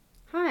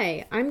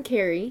Hi, I'm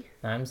Carrie.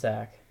 I'm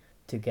Zach.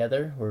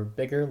 Together, we're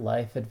Bigger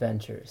Life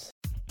Adventures.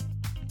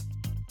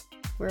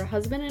 We're a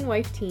husband and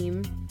wife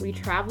team. We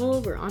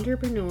travel, we're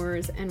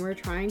entrepreneurs, and we're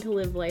trying to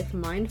live life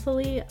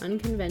mindfully,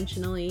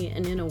 unconventionally,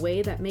 and in a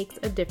way that makes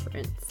a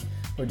difference.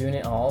 We're doing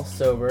it all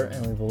sober,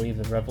 and we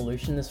believe the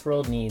revolution this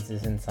world needs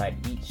is inside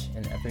each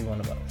and every one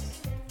of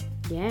us.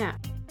 Yeah.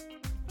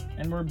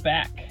 And we're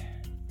back.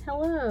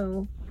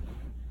 Hello.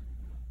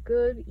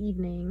 Good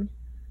evening.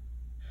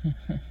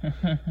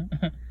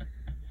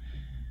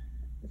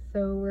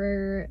 So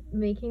we're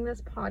making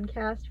this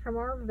podcast from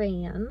our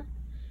van.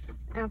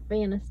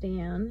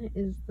 Afghanistan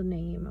is the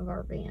name of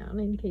our van,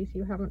 in case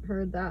you haven't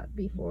heard that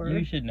before.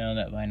 You should know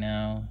that by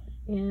now.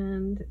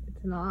 And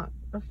it's not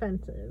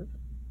offensive.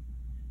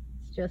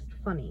 It's just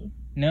funny.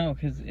 No,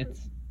 because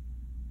it's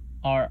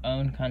our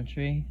own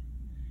country,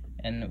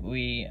 and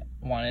we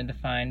wanted to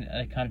find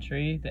a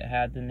country that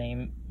had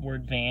the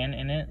word van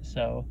in it,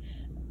 so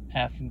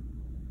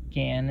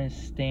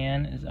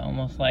Afghanistan is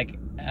almost like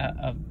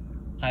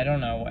I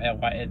don't know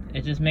why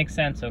it just makes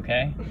sense,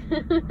 okay?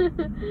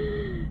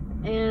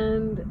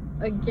 And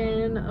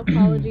again,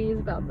 apologies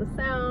about the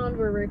sound.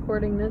 We're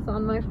recording this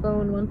on my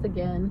phone once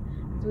again.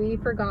 We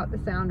forgot the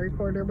sound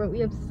recorder, but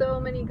we have so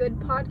many good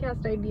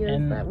podcast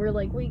ideas that we're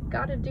like, we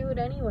gotta do it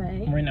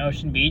anyway. We're in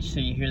Ocean Beach, so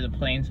you hear the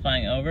planes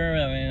flying over.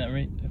 I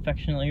mean,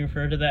 affectionately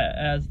refer to that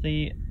as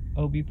the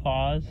OB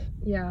pause.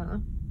 Yeah.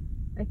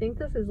 I think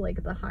this is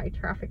like the high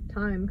traffic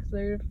time, because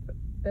there's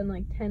been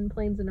like 10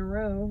 planes in a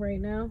row right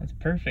now. That's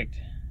perfect.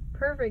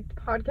 Perfect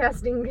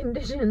podcasting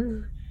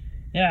conditions.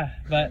 Yeah,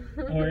 but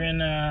we're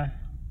in our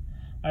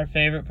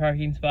favorite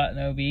parking spot in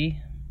OB.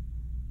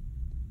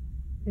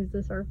 Is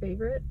this our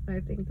favorite? I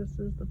think this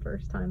is the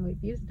first time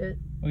we've used it.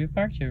 We've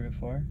parked here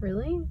before.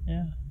 Really?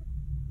 Yeah.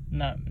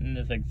 Not in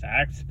this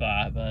exact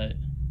spot, but...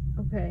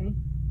 Okay.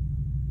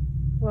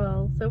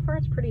 Well, so far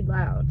it's pretty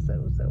loud,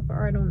 so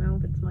far I don't know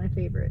if it's my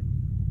favorite.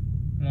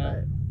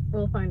 No. But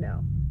we'll find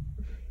out.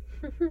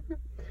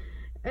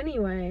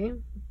 Anyway,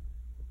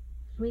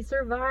 we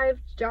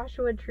survived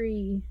Joshua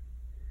Tree.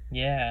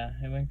 Yeah,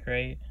 it went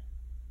great.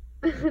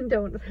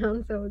 Don't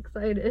sound so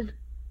excited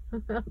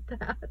about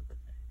that.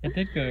 It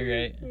did go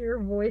great. Your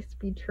voice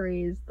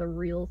betrays the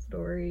real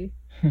story.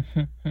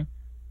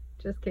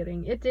 Just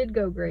kidding. It did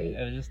go great.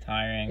 It was just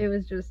tiring. It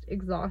was just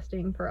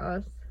exhausting for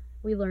us.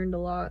 We learned a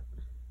lot.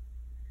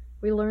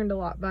 We learned a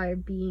lot by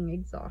being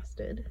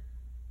exhausted,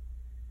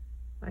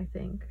 I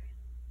think.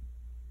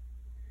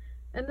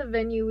 And the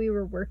venue we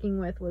were working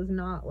with was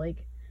not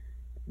like...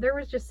 There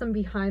was just some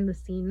behind the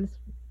scenes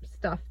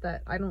stuff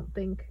that I don't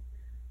think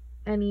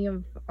any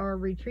of our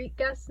retreat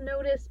guests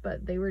noticed,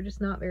 but they were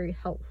just not very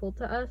helpful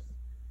to us.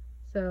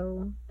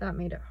 So that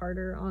made it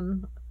harder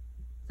on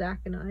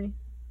Zach and I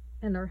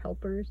and our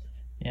helpers.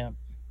 Yeah,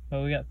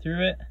 but we got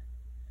through it.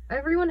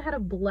 Everyone had a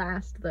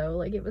blast though.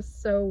 Like, it was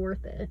so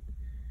worth it.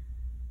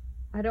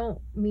 I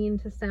don't mean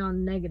to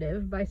sound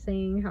negative by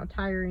saying how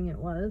tiring it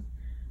was.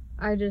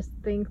 I just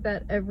think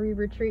that every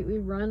retreat we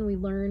run, we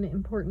learn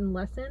important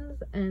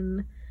lessons,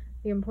 and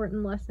the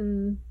important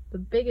lesson, the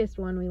biggest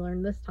one we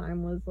learned this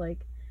time was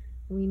like,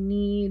 we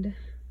need,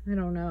 I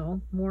don't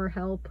know, more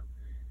help,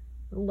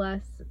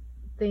 less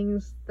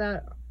things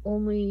that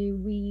only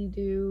we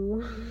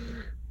do,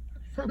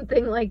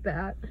 something like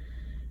that.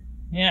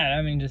 Yeah,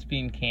 I mean, just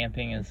being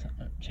camping is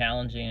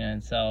challenging in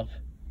itself.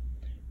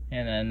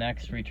 And the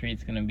next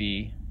retreat's going to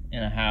be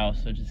in a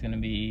house, which is going to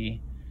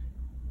be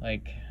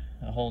like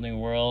a whole new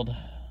world.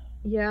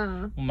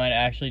 Yeah. We might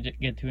actually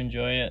get to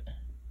enjoy it.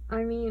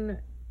 I mean,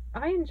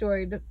 I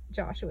enjoyed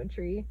Joshua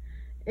Tree.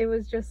 It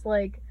was just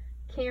like,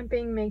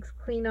 camping makes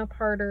cleanup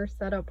harder,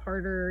 setup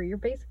harder. You're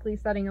basically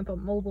setting up a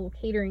mobile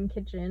catering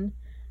kitchen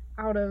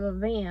out of a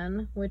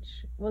van,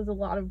 which was a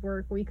lot of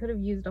work. We could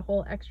have used a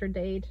whole extra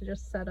day to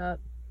just set up.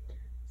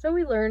 So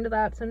we learned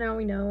that, so now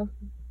we know.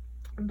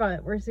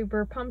 But we're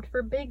super pumped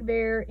for Big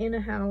Bear in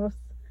a house,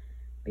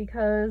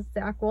 because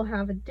Zach will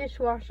have a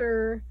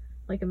dishwasher,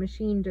 like a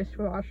machine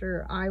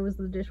dishwasher. I was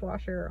the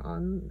dishwasher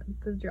on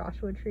the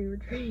Joshua Tree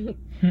retreat.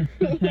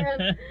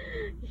 And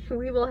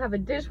we will have a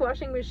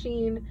dishwashing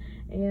machine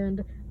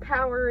and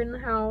power in the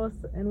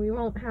house, and we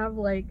won't have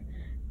like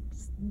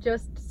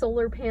just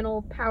solar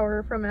panel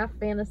power from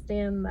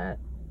Afghanistan that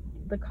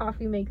the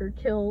coffee maker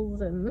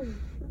kills, and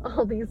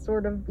all these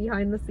sort of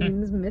behind the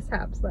scenes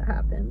mishaps that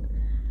happened.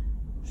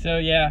 So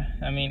yeah,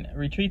 I mean,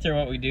 retreats are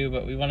what we do,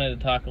 but we wanted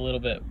to talk a little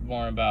bit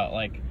more about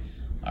like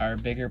our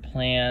bigger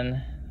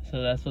plan.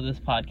 So that's what this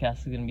podcast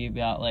is going to be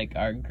about, like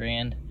our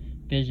grand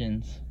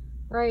visions.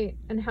 Right,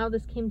 and how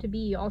this came to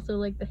be, also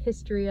like the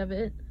history of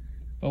it.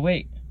 But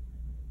wait,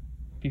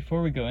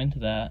 before we go into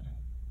that,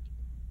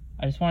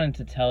 I just wanted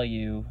to tell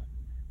you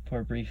for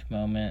a brief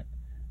moment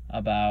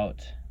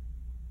about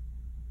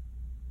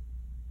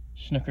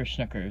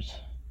Schnookers.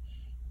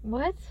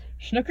 What?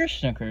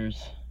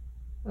 Schnookers.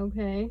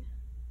 Okay.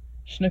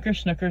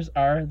 Schnookers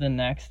are the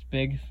next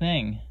big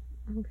thing.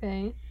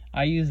 Okay.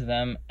 I use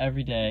them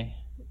every day.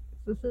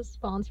 Is this a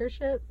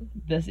sponsorship?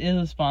 This is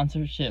a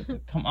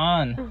sponsorship. Come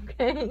on.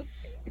 Okay.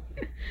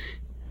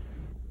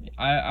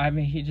 I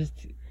mean, he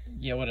just,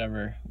 yeah,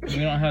 whatever. We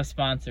don't have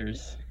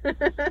sponsors.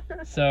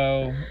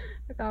 So,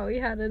 I thought we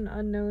had an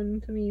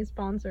unknown to me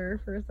sponsor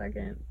for a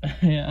second.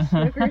 yeah.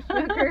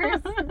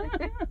 Schnookers.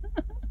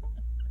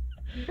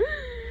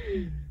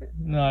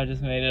 No, I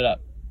just made it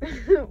up.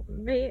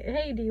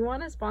 Hey, do you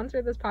want to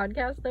sponsor this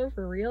podcast though,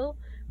 for real?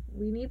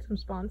 We need some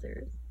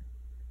sponsors.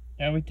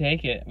 Yeah, we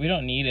take it. We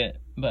don't need it,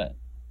 but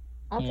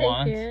I'll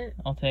take it.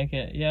 I'll take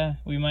it. Yeah,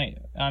 we might.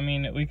 I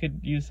mean, we could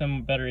use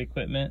some better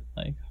equipment,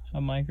 like a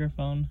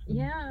microphone.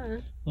 Yeah.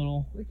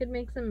 Little. We could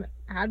make some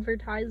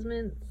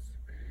advertisements.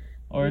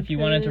 Or if you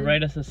wanted to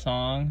write us a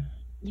song.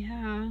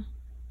 Yeah.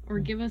 Or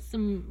give us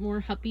some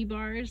more Huppy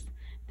bars.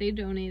 They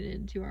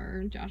donated to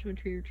our Joshua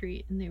Tree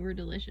retreat and they were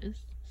delicious.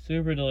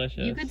 Super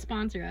delicious. You could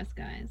sponsor us,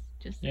 guys.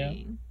 Just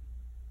saying.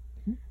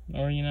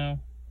 Or,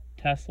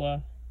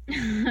 Tesla.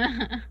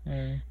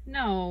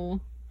 No.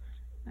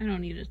 I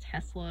don't need a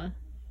Tesla.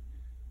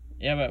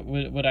 Yeah, but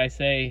would I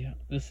say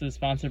this is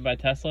sponsored by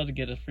Tesla to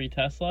get a free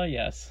Tesla?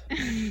 Yes.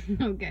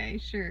 Okay,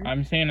 sure.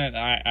 I'm saying that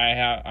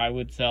I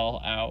would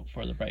sell out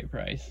for the right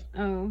price.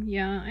 Oh,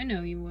 yeah, I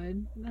know you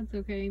would. That's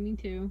okay, me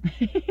too.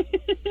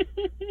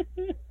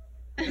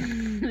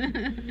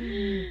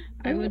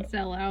 I would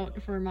sell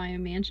out for my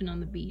mansion on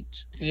the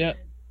beach. Yep.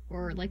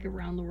 Or like a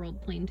round the world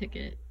plane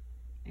ticket.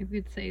 I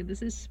could say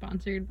this is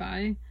sponsored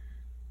by,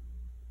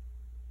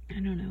 I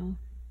don't know,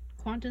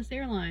 Qantas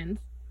Airlines.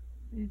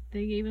 If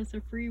they gave us a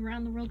free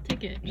round the world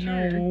ticket.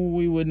 Sure. No,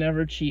 we would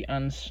never cheat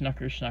on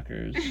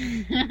Schnuckers.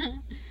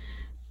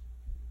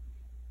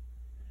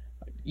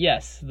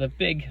 Yes, the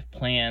big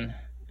plan.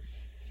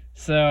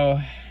 So.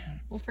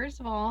 Well, first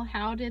of all,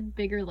 how did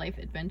Bigger Life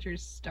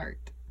Adventures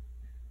start?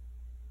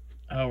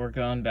 Oh, we're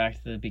going back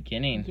to the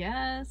beginning.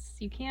 Yes,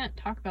 you can't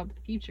talk about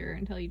the future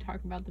until you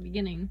talk about the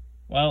beginning.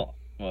 Well,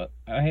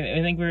 I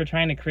think we were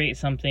trying to create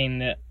something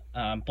that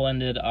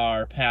blended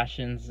our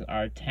passions,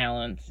 our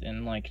talents,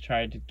 and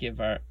tried to give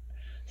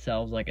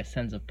ourselves a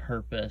sense of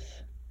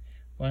purpose.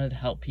 Wanted to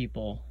help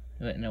people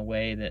in a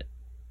way that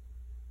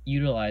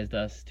utilized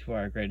us to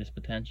our greatest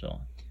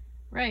potential.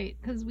 Right,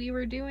 because we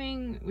were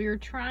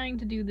trying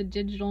to do the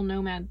digital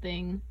nomad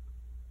thing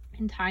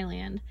in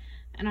Thailand,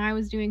 and I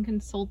was doing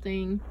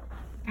consulting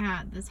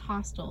at this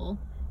hostel,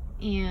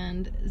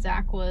 and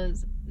Zach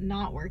was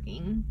not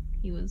working.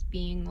 He was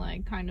being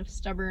kind of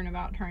stubborn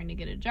about trying to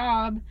get a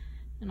job,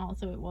 and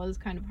also it was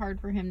kind of hard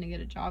for him to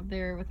get a job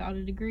there without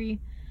a degree.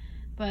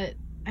 But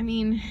I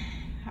mean,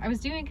 I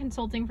was doing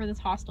consulting for this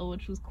hostel,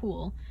 which was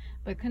cool,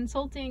 but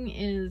consulting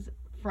is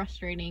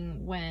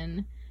frustrating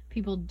when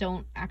people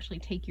don't actually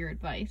take your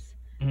advice,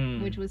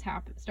 which was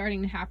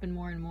starting to happen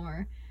more and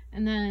more.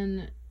 And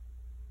then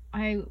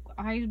I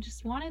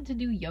just wanted to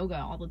do yoga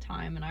all the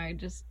time, and I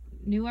just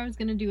knew I was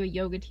going to do a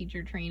yoga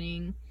teacher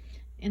training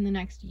in the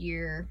next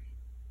year,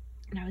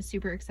 and I was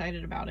super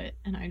excited about it,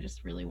 and I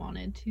just really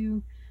wanted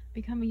to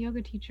become a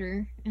yoga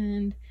teacher,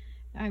 and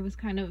I was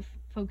kind of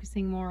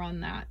focusing more on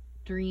that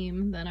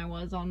dream than I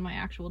was on my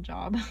actual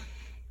job.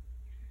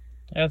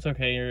 That's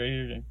okay.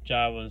 Your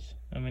job was,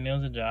 it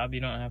was a job.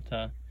 You don't have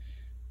to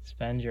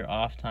spend your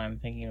off time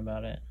thinking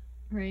about it.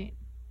 Right.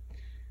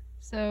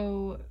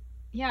 So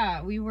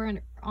yeah, we were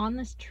on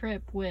this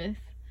trip with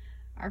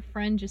our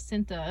friend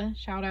Jacinta.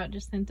 Shout out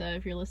Jacinta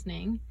if you're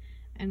listening.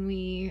 And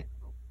we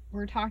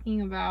were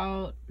talking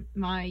about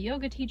my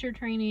yoga teacher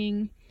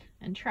training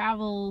and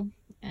travel,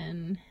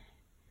 and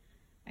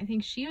I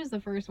think she was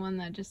the first one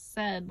that just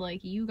said,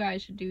 you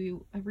guys should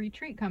do a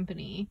retreat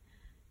company,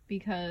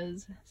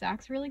 because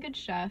Zach's a really good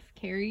chef.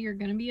 Carrie, you're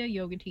gonna be a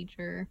yoga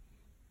teacher.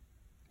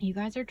 You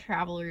guys are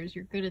travelers.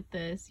 You're good at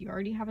this. You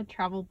already have a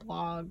travel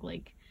blog.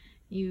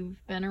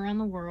 You've been around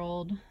the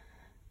world.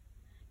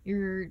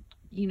 You're,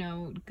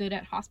 good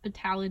at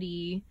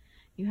hospitality.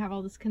 You have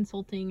all this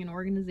consulting and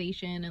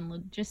organization and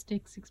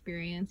logistics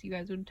experience. You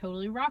guys would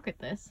totally rock at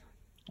this.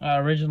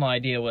 Original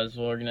idea was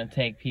we're going to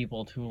take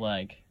people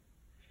to,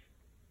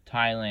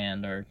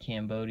 Thailand or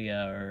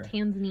Cambodia or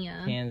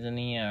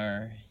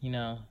Tanzania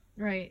or,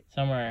 right,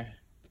 somewhere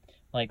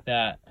like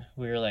that.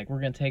 We were we're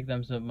going to take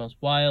them to the most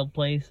wild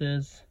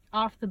places.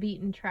 Off the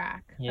beaten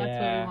track. Yeah.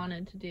 That's what we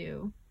wanted to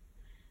do.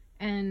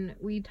 And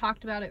we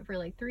talked about it for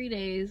 3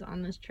 days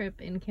on this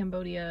trip in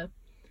Cambodia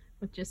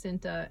with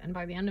Jacinta, and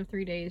by the end of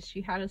 3 days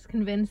she had us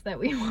convinced that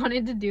we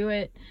wanted to do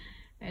it,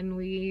 and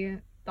we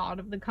thought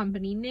of the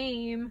company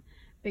name,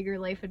 Bigger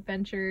Life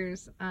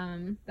Adventures.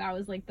 That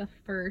was the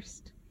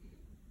first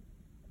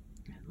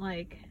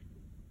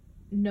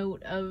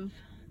note of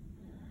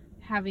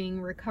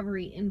having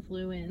recovery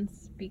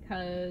influence,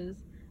 because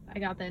I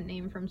got that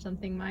name from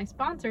something my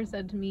sponsor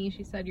said to me.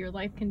 She said, your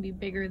life can be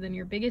bigger than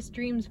your biggest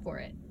dreams for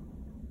it.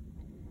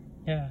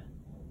 Yeah.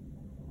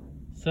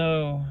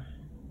 So,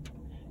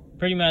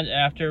 pretty much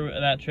after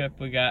that trip,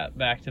 we got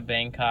back to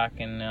Bangkok,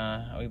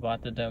 and we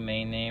bought the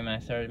domain name, and I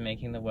started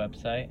making the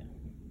website.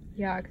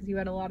 Yeah, because you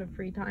had a lot of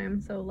free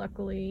time, so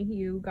luckily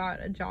you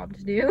got a job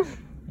to do.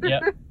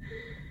 Yep.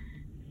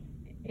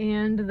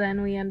 And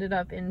then we ended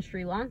up in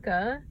Sri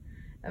Lanka,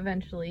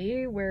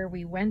 eventually, where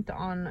we went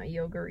on a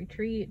yoga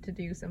retreat to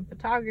do some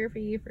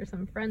photography for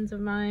some friends of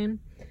mine,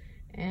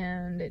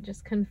 and it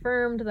just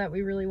confirmed that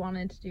we really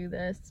wanted to do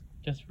this.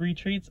 Just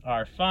retreats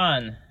are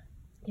fun.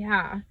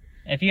 Yeah.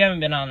 If you haven't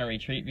been on a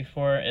retreat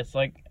before,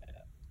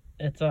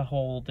 it's a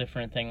whole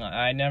different thing.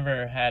 I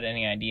never had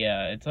any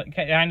idea. It's like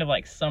kind of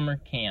like summer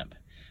camp,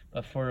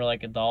 but for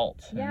like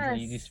adults. Yes.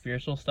 And you do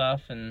spiritual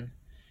stuff, and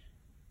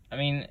I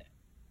mean,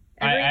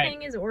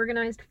 everything is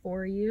organized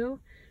for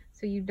you,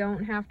 so you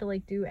don't have to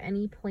like do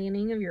any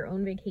planning of your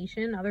own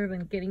vacation other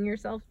than getting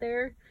yourself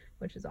there,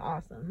 which is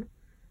awesome.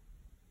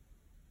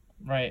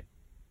 Right.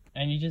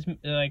 And you just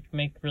like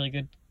make really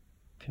good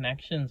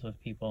connections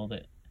with people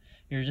that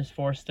you're just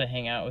forced to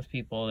hang out with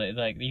people that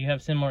like you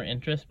have similar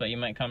interests, but you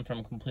might come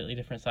from completely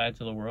different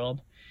sides of the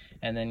world,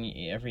 and then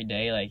every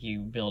day like you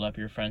build up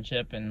your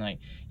friendship, and like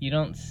you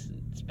don't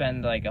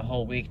spend like a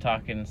whole week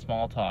talking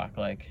small talk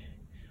like,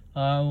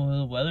 oh, well,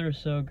 the weather is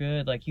so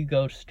good. Like you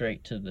go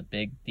straight to the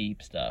big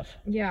deep stuff.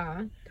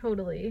 Yeah,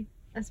 totally,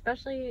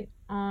 especially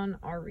on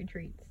our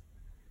retreats.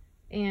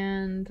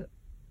 And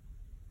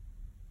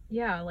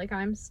yeah, like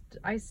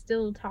I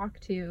still talk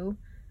to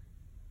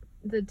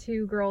the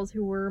two girls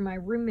who were my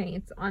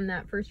roommates on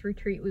that first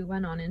retreat we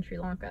went on in Sri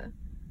Lanka.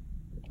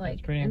 Like,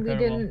 that's pretty and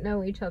incredible. we didn't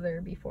know each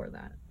other before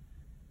that.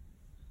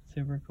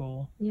 Super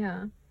cool.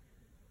 Yeah.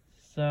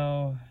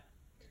 So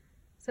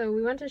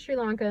we went to Sri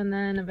Lanka, and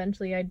then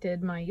eventually I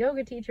did my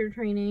yoga teacher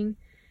training,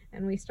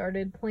 and we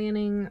started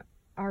planning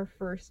our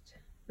first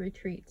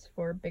retreats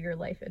for Bigger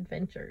Life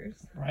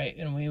Adventures. Right,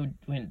 and we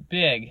went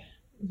big.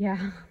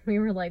 Yeah, we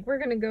were like, we're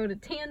gonna go to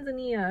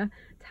Tanzania,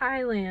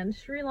 Thailand,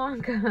 Sri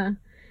Lanka,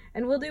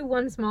 and we'll do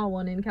one small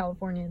one in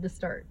California to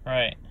start.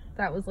 Right.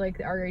 That was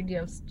like our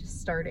idea of just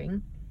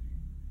starting.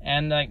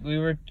 And like we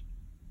were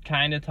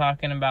kind of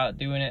talking about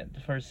doing it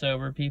for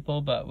sober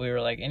people, but we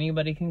were like,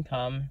 anybody can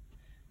come.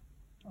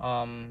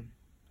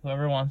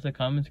 Whoever wants to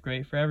come, it's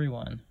great for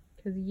everyone.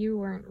 Because you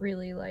weren't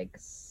really like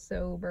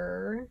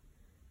sober,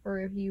 or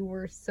if you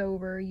were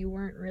sober, you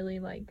weren't really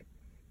like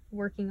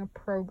working a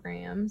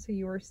program, so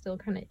you were still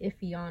kind of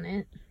iffy on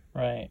it.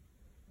 Right.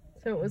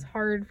 So it was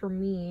hard for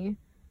me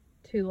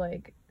to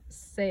like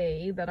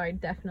say that I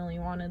definitely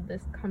wanted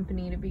this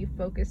company to be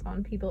focused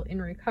on people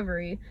in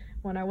recovery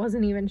when I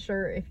wasn't even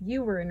sure if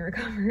you were in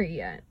recovery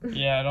yet.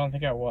 Yeah, I don't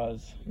think I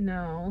was.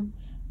 No.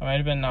 I might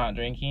have been not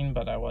drinking,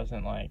 but I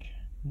wasn't like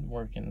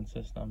working the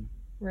system.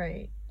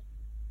 Right.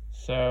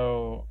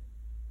 So,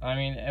 I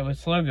mean, it was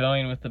slow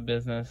going with the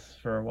business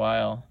for a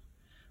while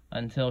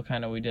until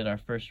kind of we did our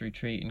first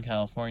retreat in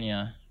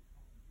California.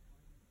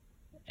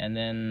 And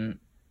then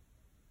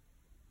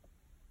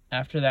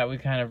after that, we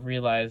kind of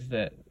realized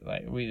that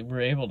like we were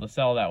able to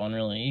sell that one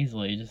really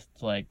easily, just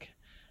like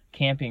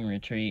camping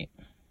retreat.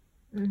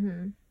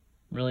 Mm-hmm.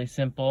 Really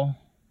simple,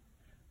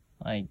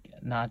 like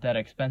not that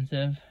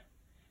expensive.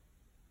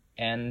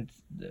 And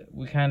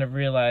we kind of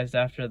realized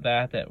after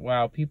that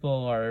wow,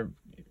 people are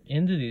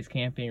into these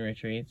camping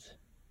retreats,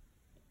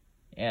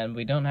 and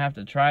we don't have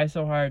to try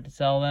so hard to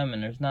sell them,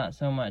 and there's not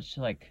so much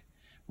like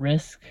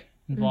risk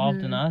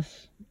involved in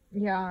us.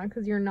 Yeah,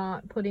 because you're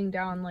not putting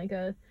down like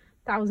a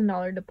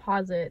 $1,000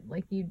 deposit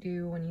like you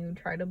do when you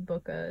try to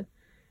book a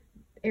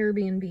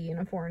Airbnb in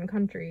a foreign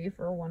country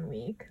for 1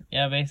 week.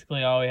 Yeah,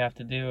 basically all we have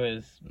to do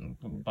is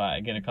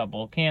get a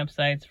couple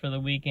campsites for the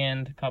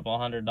weekend, a couple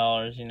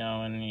 $100,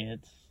 and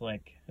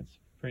it's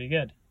pretty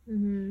good.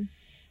 Mm-hmm.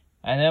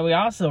 And then we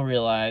also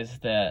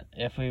realized that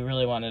if we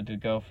really wanted to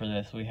go for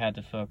this, we had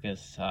to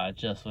focus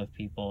just with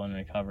people in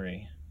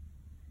recovery,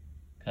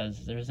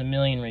 because there's a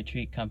million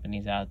retreat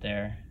companies out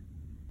there.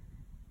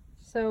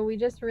 So we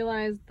just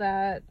realized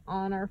that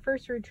on our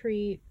first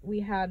retreat, we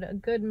had a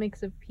good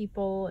mix of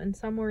people, and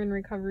some were in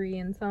recovery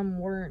and some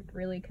weren't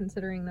really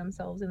considering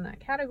themselves in that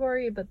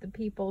category, but the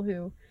people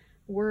who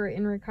were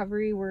in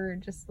recovery were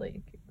just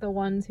like the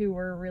ones who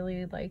were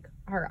really like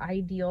our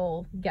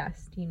ideal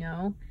guest,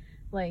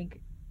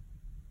 like,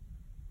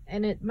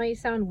 and it might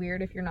sound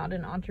weird if you're not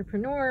an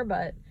entrepreneur,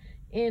 but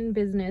in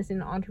business, in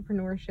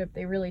entrepreneurship,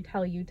 they really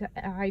tell you to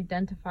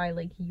identify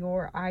like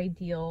your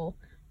ideal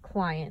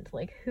client,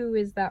 like who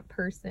is that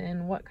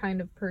person, what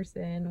kind of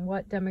person,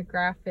 what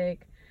demographic,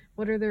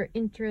 what are their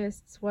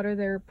interests, what are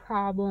their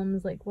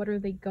problems, like what are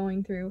they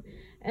going through.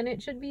 And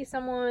it should be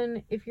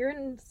someone, if you're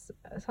in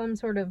some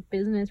sort of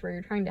business where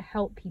you're trying to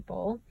help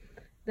people,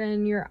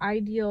 then your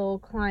ideal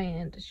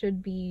client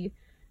should be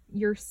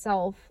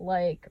yourself,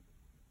 like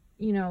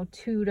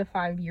 2 to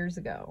 5 years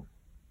ago,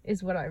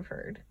 is what I've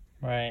heard.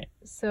 Right.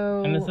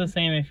 So, and it's the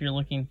same if you're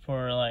looking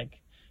for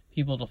like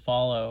people to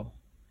follow.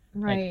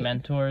 Right. Like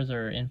mentors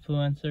or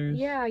influencers.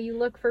 Yeah, you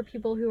look for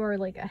people who are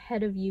like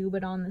ahead of you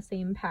but on the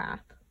same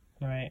path.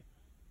 Right.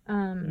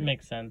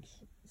 Makes sense.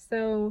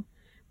 So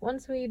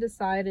once we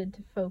decided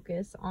to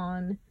focus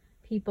on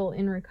people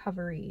in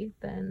recovery,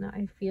 then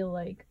I feel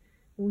like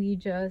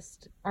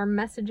our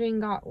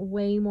messaging got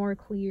way more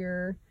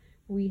clear.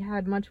 We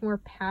had much more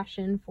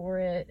passion for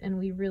it, and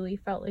we really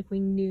felt like we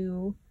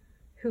knew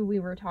who we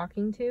were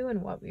talking to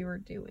and what we were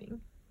doing.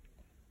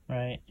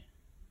 Right.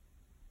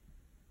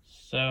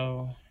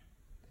 So,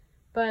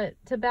 But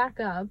to back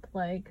up,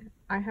 like,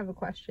 I have a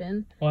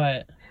question.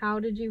 what? How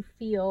did you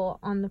feel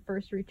on the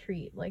first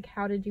retreat? Like,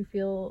 how did you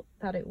feel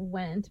that it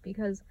went?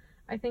 Because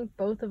I think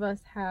both of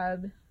us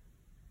had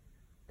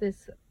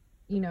this,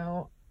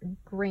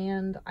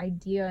 grand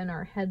idea in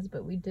our heads,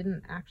 but we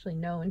didn't actually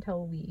know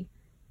until we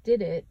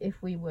did it if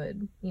we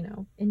would,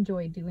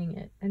 enjoy doing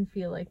it and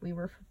feel like we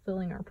were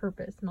fulfilling our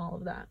purpose and all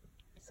of that.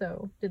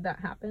 So, did that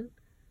happen?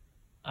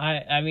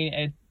 I mean,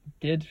 it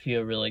did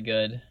feel really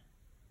good.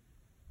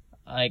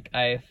 Like,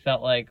 I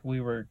felt like we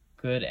were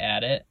good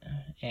at it,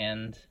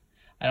 and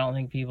I don't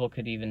think people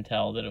could even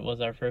tell that it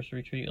was our first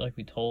retreat, like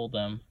we told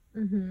them.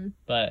 Mm-hmm.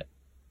 But,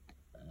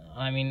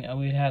 I mean,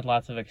 we'd had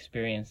lots of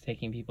experience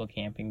taking people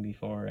camping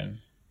before, and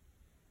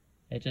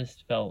it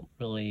just felt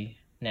really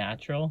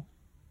natural.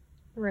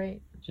 Right.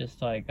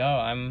 Just like, oh,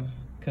 I'm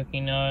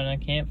cooking on a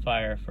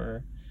campfire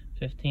for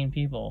 15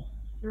 people.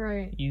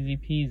 Right. Easy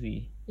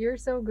peasy. You're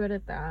so good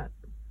at that.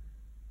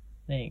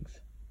 Thanks.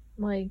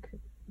 Like,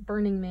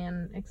 Burning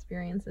Man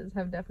experiences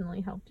have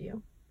definitely helped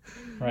you.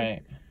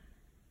 Right.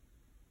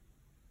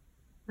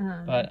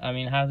 But, I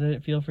mean, how did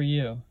it feel for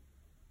you?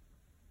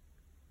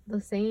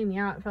 The same,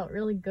 yeah, it felt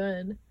really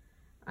good.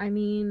 I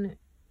mean,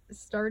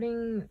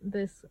 starting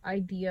this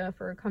idea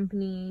for a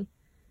company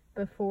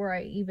before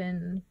I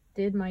even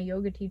did my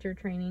yoga teacher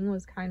training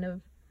was kind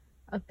of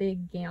a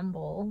big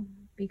gamble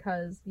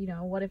because,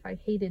 what if I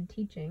hated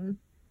teaching?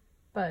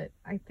 But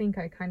I think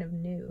I kind of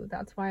knew.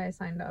 That's why I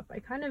signed up. I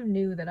kind of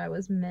knew that I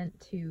was meant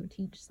to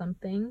teach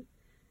something.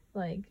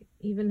 Like,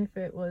 even if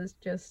it was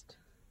just,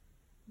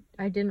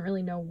 I didn't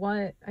really know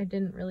what, I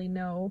didn't really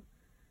know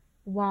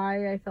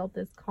why I felt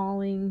this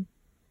calling.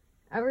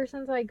 Ever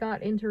since I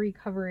got into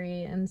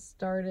recovery and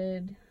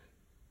started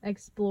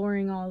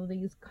exploring all of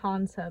these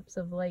concepts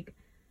of like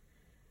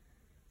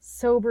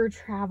sober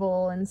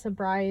travel and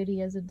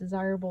sobriety as a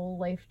desirable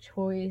life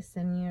choice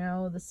and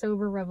the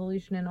sober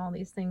revolution and all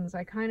these things,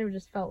 I kind of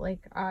just felt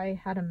like I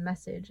had a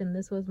message and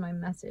this was my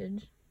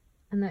message,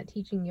 and that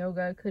teaching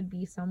yoga could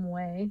be some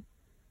way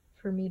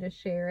for me to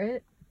share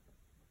it.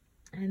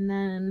 And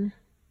then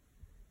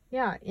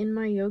in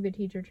my yoga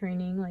teacher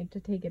training, like, to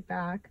take it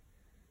back,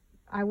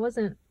 I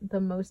wasn't the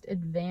most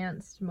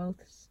advanced,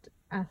 most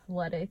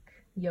athletic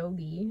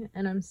yogi,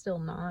 and I'm still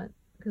not,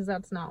 because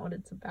that's not what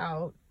it's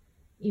about,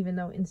 even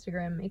though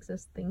Instagram makes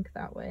us think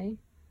that way.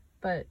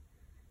 But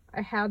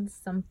I had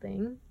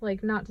something,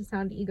 like, not to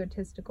sound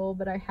egotistical,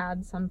 but I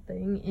had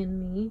something in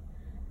me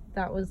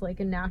that was like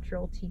a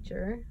natural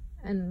teacher,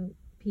 and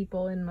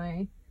people in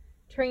my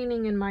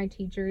training and my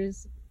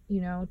teachers,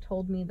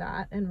 told me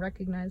that and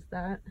recognized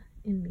that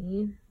in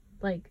me.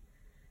 Like,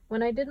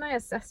 when I did my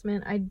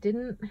assessment,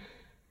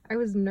 I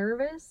was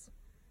nervous,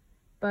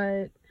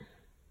 but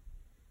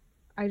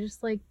I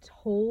just like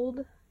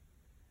told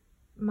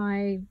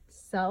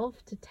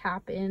myself to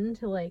tap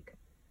into like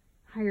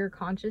higher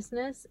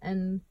consciousness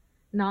and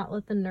not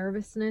let the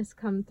nervousness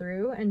come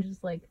through and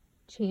just like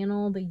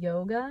channel the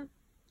yoga,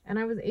 and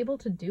I was able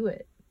to do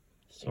it.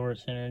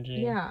 Source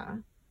energy. Yeah.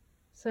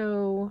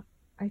 So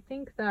I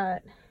think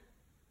that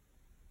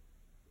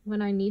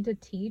when I need to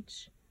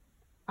teach,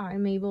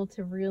 I'm able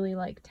to really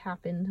like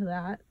tap into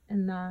that,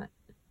 and that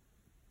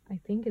I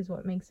think is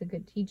what makes a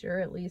good teacher,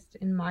 at least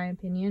in my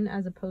opinion,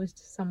 as opposed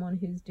to someone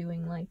who's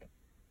doing like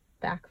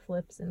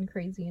backflips and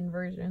crazy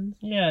inversions.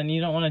 Yeah, and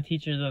you don't want a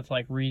teacher that's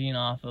like reading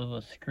off of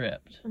a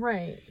script.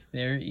 Right.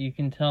 You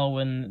can tell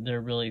when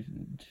they're really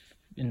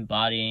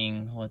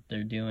embodying what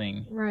they're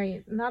doing.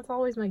 Right. And that's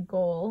always my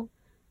goal,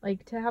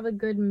 like to have a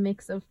good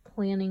mix of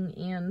planning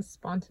and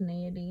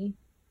spontaneity,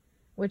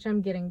 which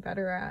I'm getting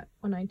better at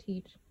when I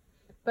teach.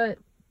 But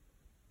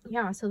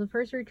yeah, so the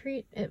first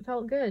retreat, it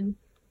felt good.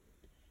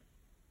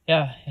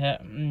 Yeah,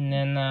 and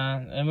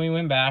then we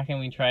went back and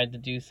we tried to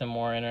do some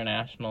more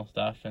international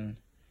stuff, and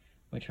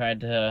we tried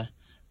to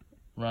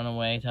run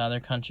away to other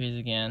countries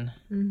again.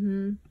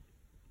 Mm-hmm.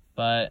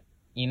 But,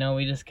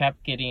 we just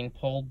kept getting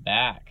pulled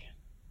back,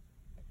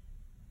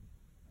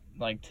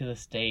 like, to the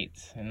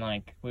States. And,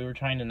 like, we were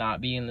trying to not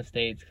be in the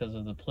States because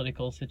of the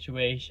political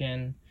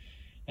situation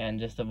and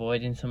just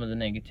avoiding some of the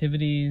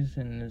negativities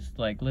and just,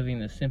 like, living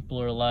the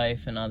simpler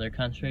life in other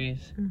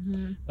countries.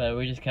 Mm-hmm. But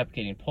we just kept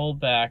getting pulled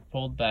back.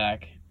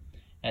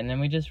 And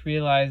then we just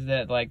realized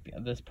that, like,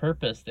 this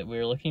purpose that we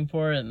were looking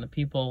for and the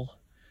people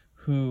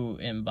who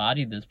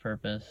embodied this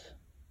purpose,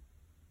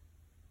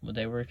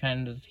 they were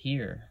kind of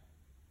here.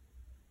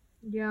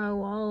 Yeah,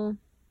 well,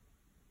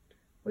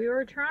 we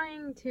were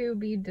trying to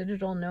be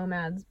digital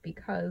nomads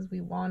because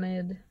we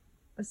wanted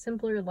a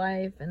simpler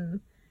life and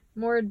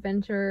more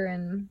adventure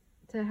and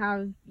to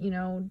have,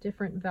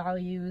 different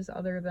values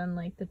other than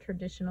like the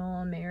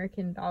traditional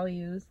American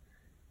values,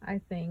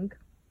 I think.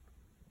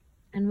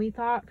 And we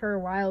thought for a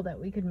while that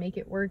we could make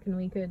it work and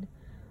we could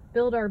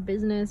build our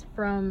business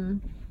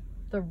from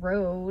the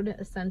road,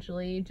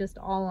 essentially, just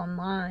all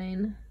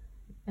online.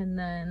 And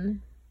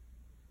then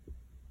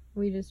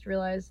we just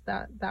realized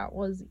that that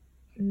was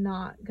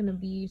not going to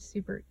be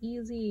super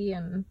easy,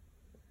 and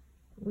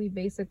we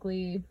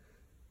basically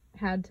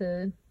had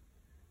to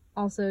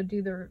also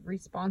do the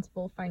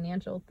responsible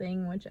financial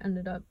thing, which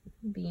ended up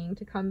being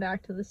to come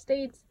back to the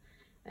States.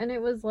 And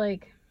it was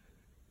like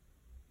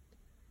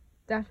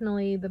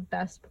definitely the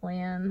best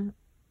plan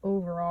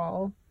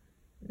overall.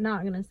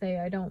 Not gonna say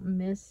I don't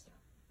miss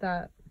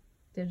that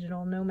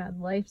digital nomad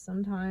life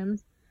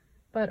sometimes,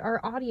 but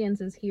our audience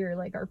is here,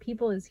 like our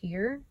people is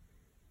here,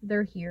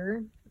 they're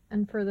here,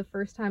 and for the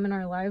first time in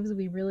our lives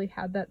we really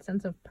had that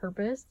sense of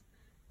purpose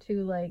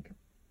to like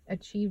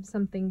achieve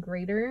something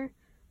greater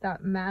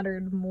that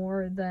mattered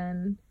more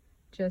than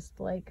just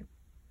like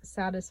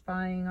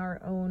satisfying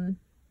our own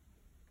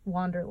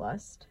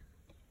wanderlust.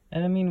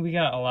 And I mean, we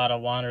got a lot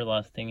of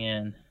wanderlusting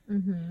in.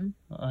 Mm-hmm.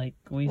 Like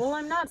Well,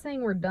 I'm not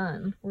saying we're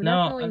done. We're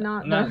no, definitely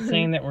not I'm done. not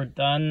saying that we're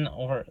done,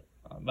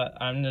 but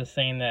I'm just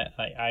saying that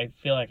I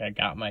feel like I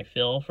got my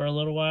fill for a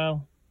little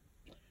while.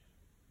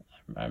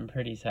 I'm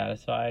pretty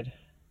satisfied.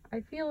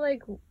 I feel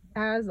like,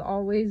 as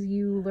always,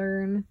 you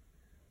learn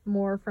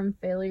more from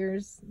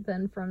failures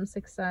than from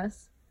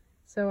success.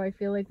 So I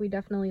feel like we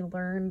definitely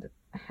learned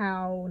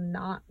how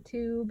not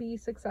to be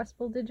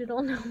successful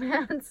digital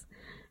nomads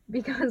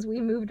because we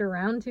moved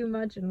around too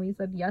much and we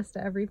said yes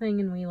to everything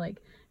and we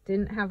like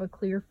didn't have a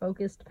clear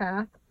focused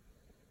path.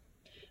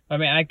 I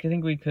mean, I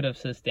think we could have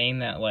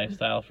sustained that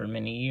lifestyle for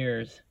many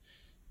years,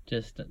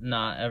 just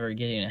not ever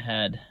getting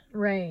ahead.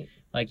 Right.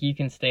 Like, you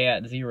can stay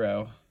at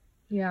zero.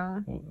 Yeah.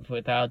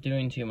 Without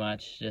doing too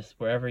much, just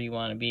wherever you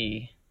want to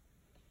be.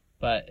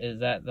 But is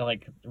that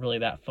like really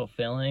that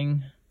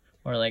fulfilling?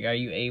 Or like,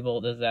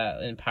 does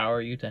that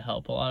empower you to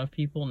help a lot of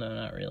people? No,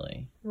 not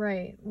really.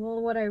 Right.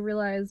 Well, what I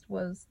realized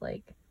was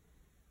like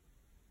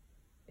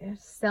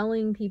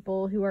selling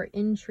people who are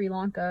in Sri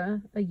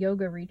Lanka a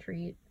yoga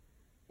retreat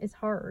is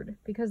hard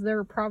because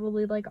they're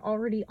probably like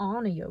already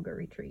on a yoga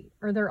retreat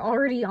or they're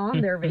already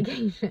on their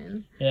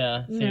vacation.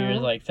 Yeah, so you're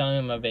like selling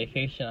them a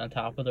vacation on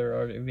top of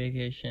their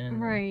vacation.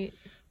 Right.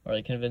 Or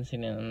like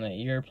convincing them that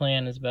your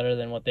plan is better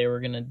than what they were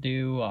going to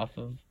do off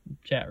of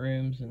chat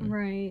rooms.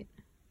 Right.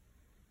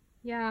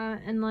 Yeah,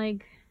 and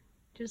like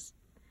just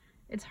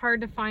it's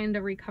hard to find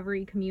a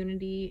recovery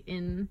community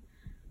in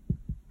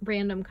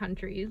random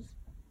countries.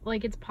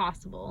 Like, it's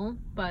possible,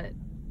 but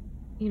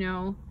you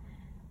know,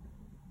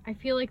 I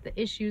feel like the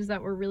issues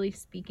that we're really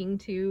speaking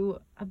to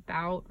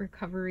about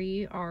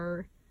recovery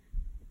are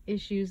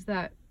issues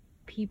that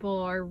people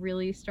are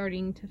really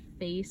starting to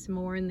face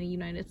more in the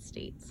United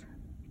States.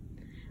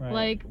 Right.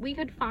 Like, we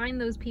could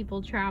find those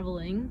people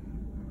traveling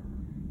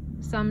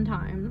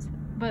sometimes,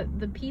 but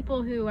the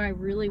people who I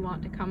really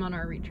want to come on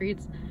our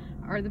retreats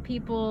are the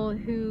people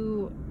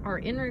who are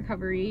in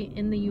recovery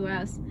in the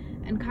US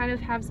and kind of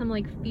have some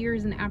like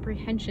fears and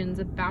apprehensions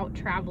about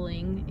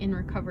traveling in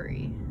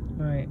recovery.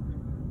 Right.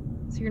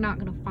 So you're not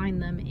going to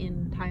find them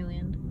in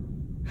Thailand.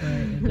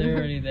 Right, they're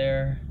already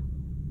there.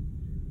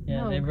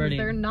 Yeah, no,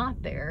 they're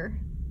not there.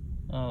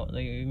 Oh,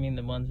 you mean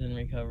the ones in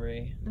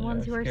recovery? The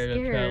ones who are scared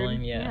of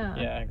traveling?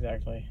 Yeah,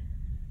 exactly.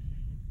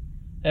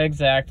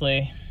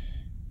 Exactly.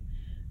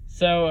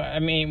 So, I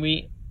mean,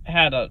 we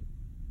had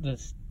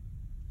this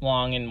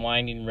long and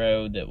winding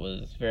road that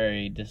was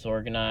very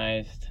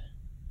disorganized.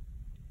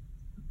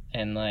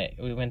 And, like,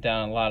 we went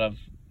down a lot of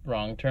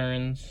wrong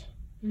turns.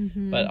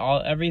 Mm-hmm. But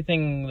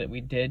everything that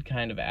we did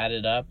kind of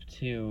added up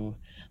to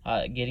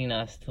getting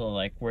us to,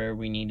 like, where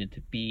we needed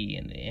to be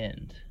in the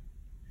end.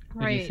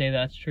 Would you say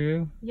that's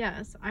true?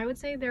 Yes, I would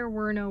say there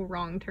were no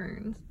wrong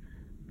turns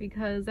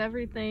because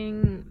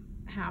everything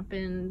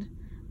happened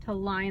to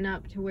line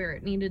up to where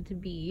it needed to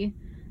be,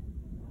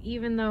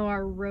 even though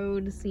our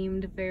road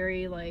seemed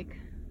very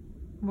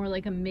more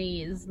like a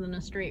maze than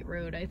a straight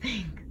road. I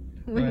think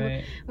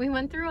we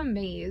went through a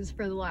maze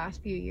for the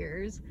last few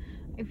years.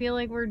 I feel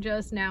like we're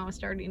just now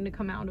starting to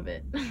come out of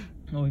it.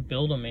 Well, we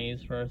built a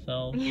maze for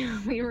ourselves.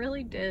 Yeah, we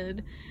really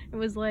did. It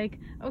was like,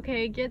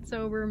 okay, get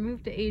sober,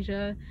 move to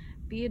Asia,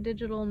 be a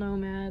digital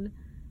nomad,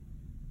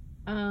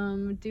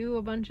 do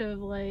a bunch of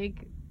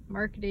like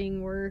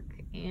marketing work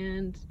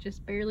and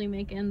just barely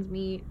make ends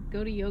meet,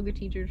 go to yoga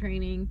teacher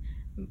training,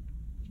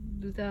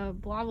 blah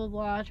blah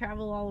blah,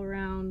 travel all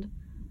around,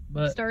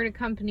 start a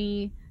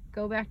company,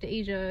 go back to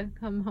Asia,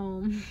 come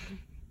home.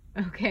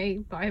 Okay,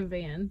 buy a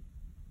van.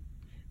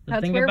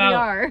 That's where we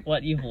are.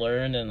 What you've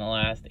learned in the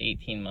last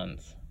 18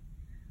 months.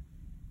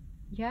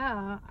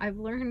 Yeah, I've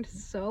learned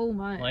so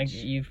much. Like,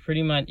 you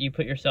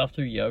put yourself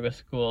through yoga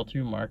school,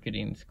 through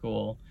marketing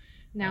school.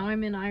 Now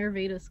I'm in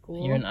Ayurveda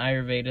school. You're in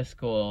Ayurveda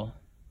school.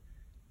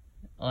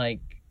 Like,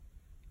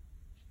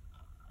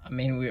 I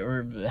mean, we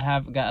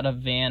have got a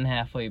van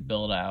halfway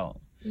built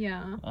out.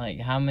 Yeah. Like,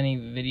 how many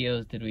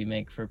videos did we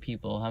make for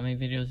people? How many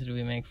videos did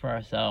we make for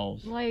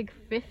ourselves? Like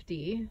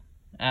 50.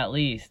 At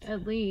least.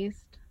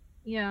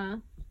 Yeah.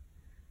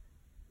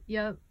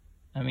 Yep.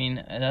 I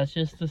mean, that's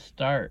just the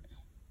start.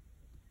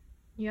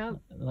 Yep.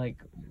 Like,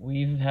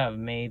 we have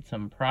made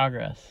some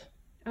progress.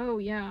 Oh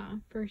yeah,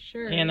 for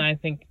sure. And I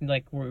think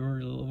like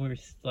we're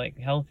like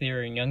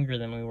healthier and younger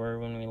than we were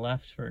when we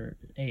left for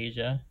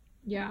Asia.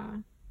 Yeah,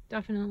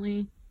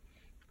 definitely.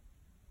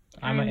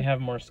 I might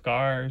have more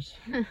scars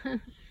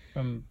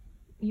from.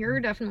 You're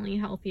definitely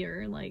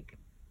healthier. Like,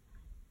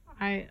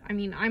 I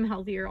mean, I'm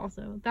healthier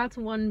also. That's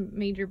one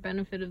major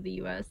benefit of the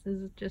US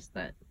is just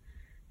that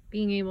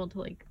being able to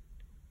like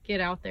get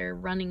out there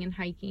running and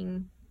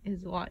hiking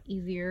is a lot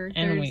easier.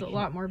 And There's a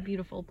lot more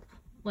beautiful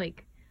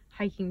like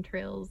hiking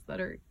trails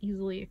that are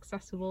easily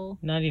accessible.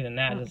 Not even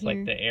that, out just here.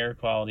 like the air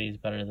quality is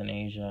better than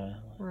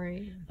Asia.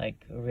 Right.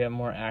 Like we have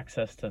more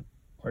access to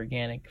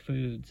organic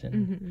foods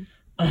and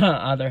Mm-hmm.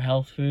 other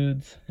health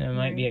foods. It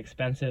might be Right.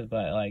 expensive,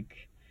 but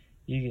like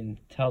you can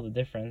tell the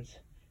difference.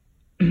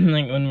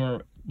 Like when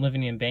we're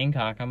living in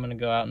Bangkok, I'm gonna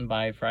go out and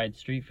buy fried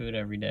street food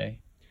every day.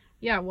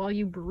 Yeah, while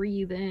you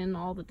breathe in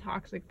all the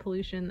toxic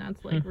pollution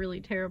that's like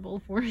really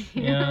terrible for you.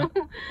 Yeah.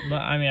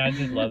 But I mean, I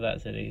just love that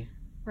city.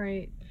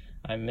 Right.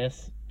 I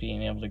miss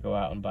being able to go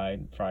out and buy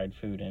fried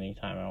food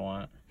anytime I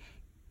want.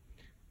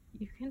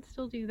 You can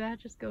still do that.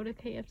 Just go to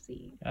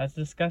KFC. That's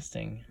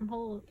disgusting.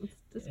 It's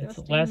disgusting.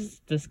 It's less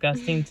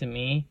disgusting to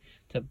me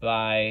to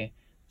buy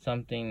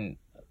something,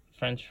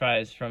 French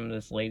fries from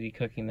this lady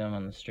cooking them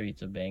on the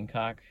streets of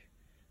Bangkok,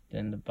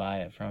 than to buy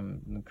it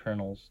from the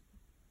Colonel's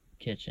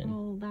kitchen.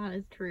 Well, that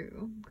is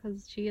true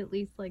because she at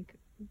least like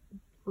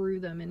grew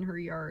them in her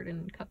yard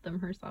and cut them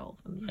herself.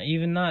 And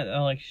Even not,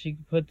 like she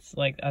puts,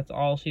 like that's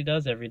all she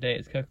does every day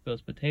is cook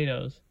those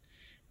potatoes,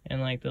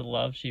 and like the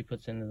love she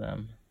puts into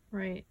them.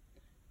 right.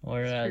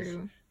 Whereas It's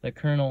true. the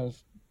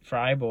Colonel's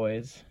fry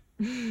boys,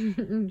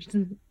 Just,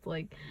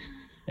 like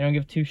they don't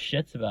give two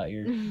shits about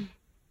your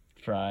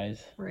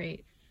fries.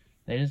 right.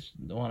 They just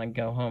want to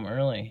go home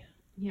early,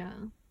 Yeah.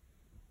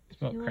 I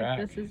smoke feel crack.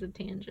 like this is a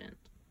tangent.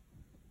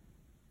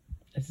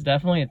 It's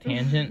definitely a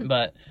tangent,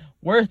 but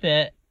worth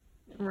it.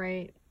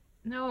 Right.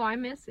 No, I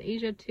miss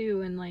Asia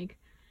too, and like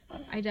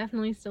I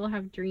definitely still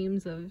have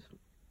dreams of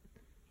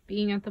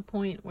being at the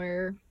point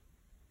where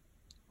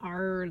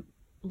our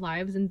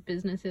lives and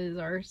businesses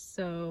are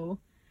so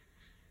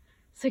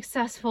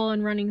successful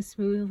and running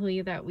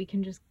smoothly that we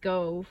can just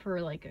go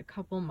for like a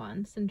couple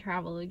months and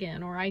travel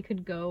again, or I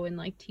could go and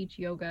like teach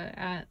yoga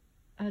at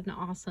an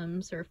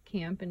awesome surf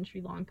camp in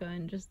Sri Lanka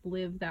and just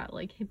live that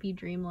like hippie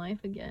dream life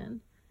again.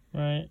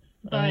 Right.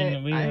 But I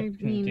mean, we I can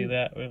mean- do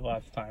that. We have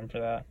lots of time for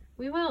that.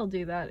 We will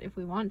do that if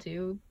we want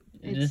to.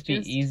 It'd It's just be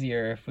just-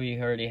 easier if we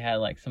already had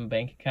like some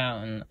bank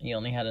account and you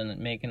only had to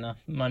make enough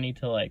money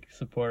to like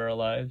support our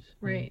lives.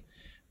 Right,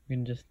 We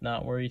can just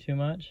not worry too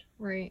much.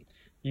 right.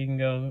 You can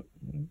go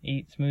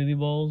eat smoothie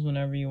bowls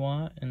whenever you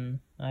want, and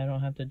I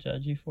don't have to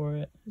judge you for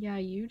it. Yeah,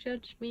 you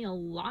judged me a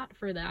lot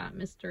for that,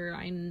 mister.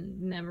 I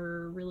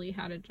never really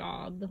had a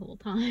job the whole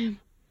time.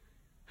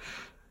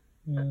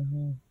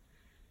 Mm-hmm.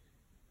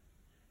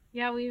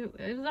 Yeah,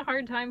 it was a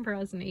hard time for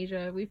us in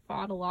Asia. We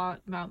fought a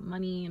lot about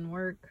money and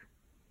work.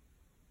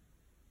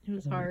 It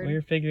was hard. We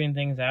were figuring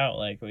things out.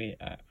 Like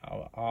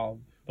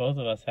both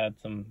of us had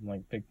some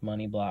like big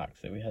money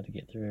blocks that we had to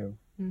get through,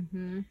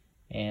 Mm-hmm.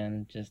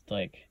 and just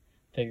like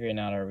figuring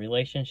out our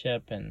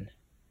relationship. And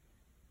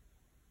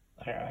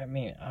I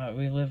mean,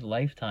 we lived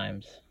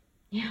lifetimes.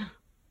 Yeah.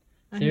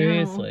 I know.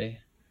 Seriously,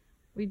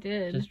 We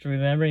did. just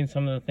remembering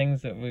some of the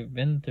things that we've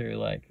been through,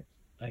 like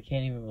I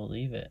can't even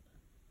believe it.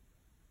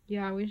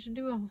 Yeah, we should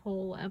do a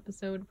whole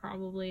episode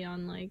probably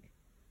on like,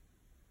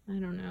 I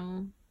don't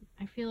know.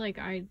 I feel like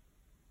I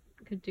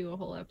could do a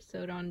whole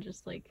episode on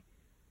just like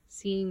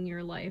seeing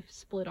your life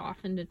split off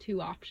into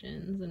two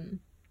options and,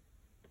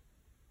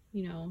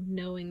 you know,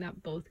 knowing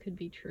that both could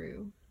be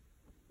true.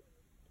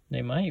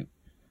 They might.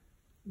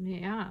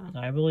 Yeah.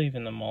 I believe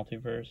in the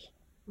multiverse.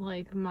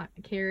 Like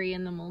Carrie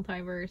in the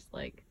multiverse,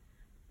 like,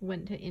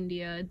 went to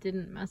India,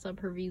 didn't mess up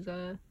her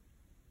visa,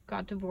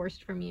 got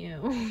divorced from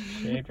you.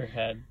 Shaved her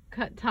head.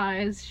 Cut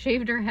ties,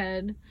 shaved her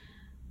head.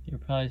 You're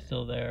probably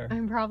still there.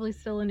 I'm probably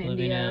still in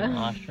Living India. in an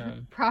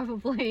ashram.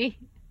 Probably.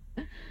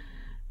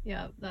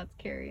 Yeah, that's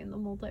Carrie in the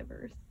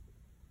multiverse,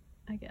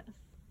 I guess.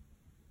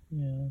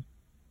 Yeah.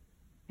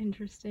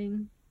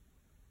 Interesting.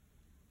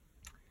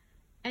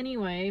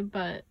 Anyway,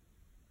 but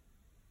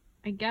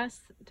I guess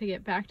to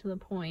get back to the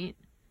point,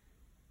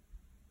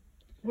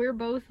 we're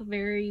both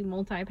very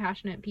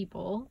multi-passionate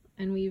people,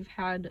 and we've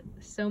had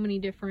so many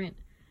different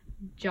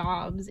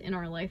jobs in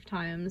our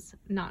lifetimes,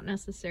 not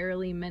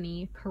necessarily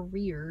many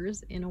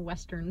careers in a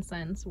Western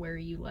sense where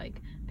you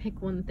like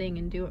pick one thing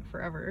and do it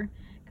forever.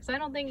 Because I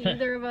don't think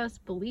either of us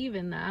believe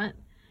in that.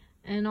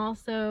 And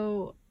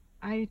also,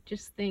 I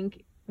just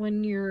think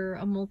when you're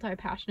a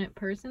multi-passionate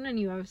person and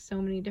you have so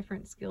many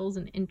different skills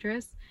and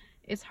interests,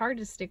 it's hard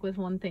to stick with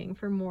one thing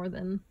for more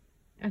than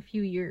a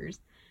few years.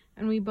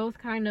 And we both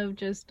kind of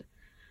just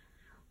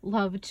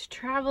love to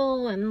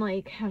travel and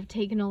like have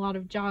taken a lot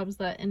of jobs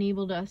that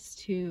enabled us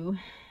to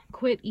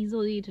quit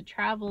easily to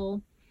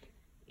travel,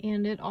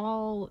 and it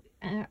all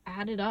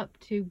added up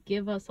to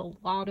give us a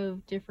lot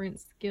of different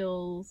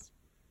skills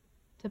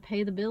to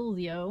pay the bills,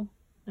 yo.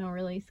 No,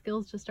 really,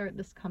 skills to start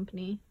this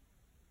company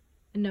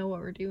and know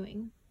what we're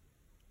doing.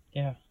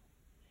 Yeah.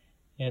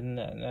 And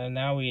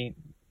now we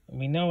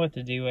know what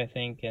to do, I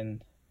think,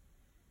 and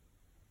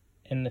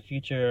in the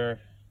future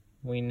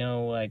we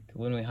know, like,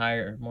 when we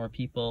hire more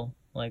people,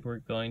 like we're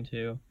going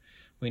to,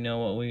 we know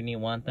what we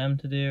want them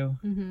to do,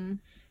 Mm-hmm.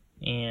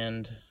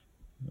 and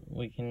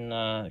We can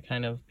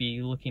kind of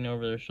be looking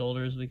over their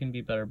shoulders. We can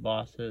be better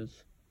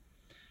bosses.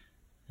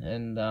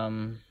 And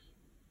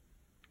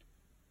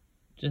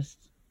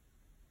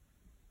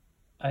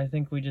I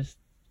think we just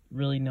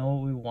really know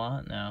what we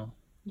want now.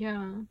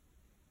 Yeah.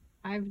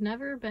 I've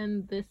never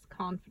been this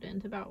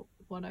confident about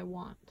what I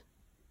want.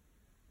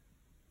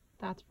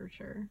 That's for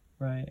sure.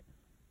 Right.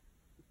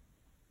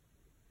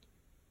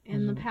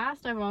 In the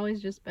past, I've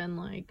always just been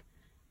like,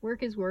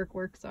 work is work,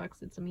 work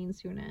sucks, it's a means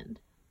to an end.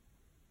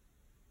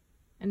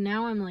 And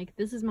now I'm like,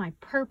 this is my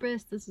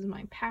purpose, this is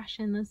my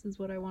passion, this is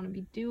what I want to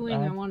be doing,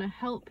 I want to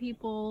help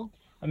people.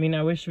 I mean,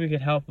 I wish we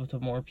could help with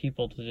more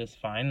people to just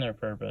find their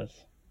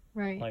purpose.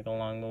 Right. Like,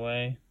 along the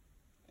way.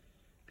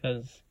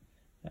 Because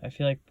I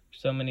feel like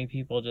so many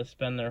people just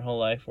spend their whole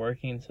life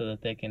working so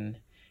that they can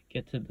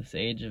get to this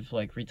age of,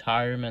 like,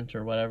 retirement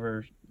or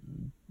whatever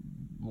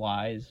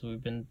lies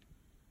we've been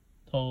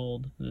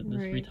told that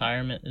this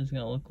retirement is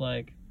going to look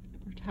like.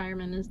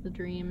 Retirement is the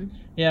dream.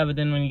 Yeah, but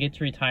then when you get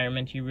to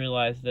retirement, you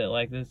realize that,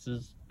 like, this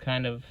is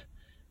kind of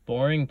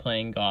boring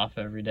playing golf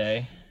every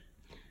day.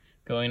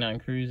 Going on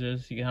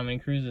cruises. How many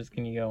cruises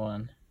can you go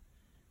on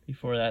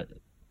before that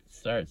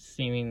starts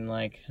seeming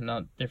like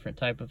a different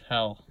type of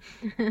hell?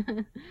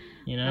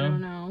 You know? I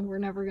don't know. We're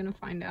never going to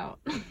find out.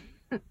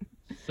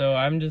 So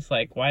I'm just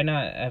like, why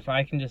not? If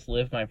I can just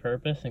live my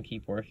purpose and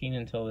keep working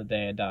until the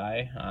day I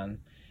die on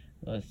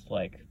this,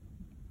 like,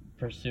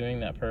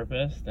 pursuing that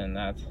purpose, then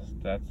that's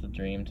the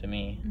dream to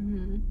me.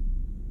 Mm-hmm.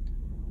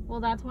 Well,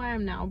 that's why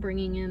I'm now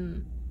bringing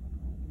in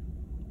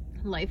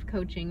life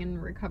coaching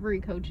and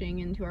recovery coaching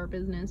into our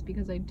business,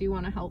 because I do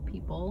want to help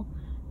people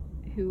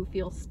who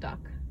feel stuck.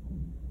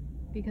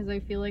 Because I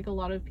feel like a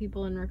lot of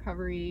people in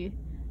recovery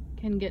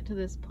can get to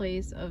this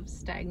place of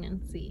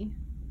stagnancy.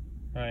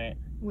 Right.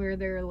 Where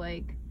they're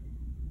like,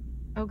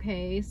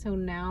 okay, so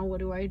now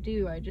what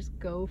do? I just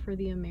go for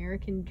the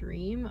American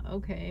dream?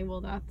 Okay,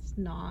 well, that's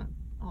not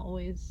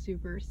always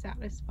super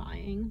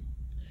satisfying.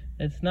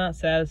 It's not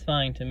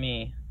satisfying to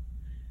me.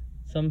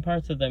 Some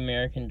parts of the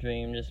American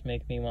dream just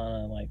make me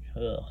want to, like,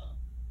 ugh.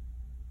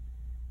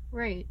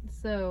 Right,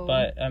 so...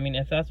 But, I mean,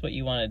 if that's what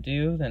you want to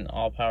do, then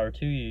all power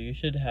to you. You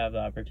should have the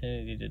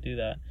opportunity to do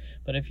that.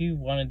 But if you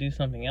want to do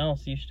something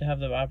else, you should have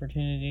the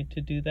opportunity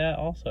to do that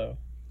also.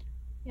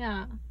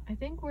 Yeah, I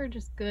think we're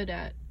just good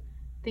at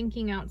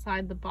thinking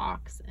outside the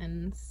box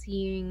and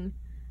seeing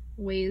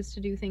ways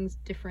to do things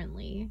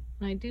differently.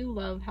 And I do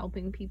love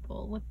helping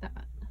people with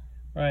that.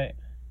 Right.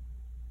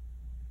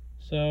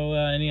 So,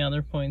 any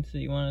other points that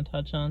you want to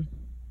touch on?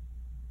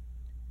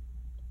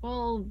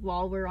 Well,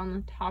 while we're on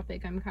the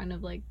topic, I'm kind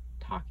of like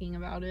talking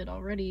about it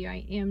already.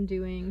 I am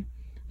doing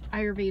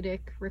Ayurvedic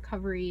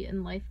recovery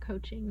and life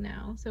coaching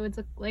now. So it's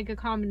like a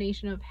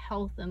combination of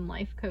health and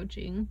life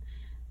coaching.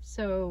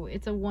 So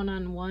it's a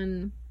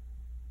one-on-one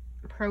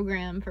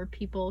program for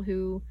people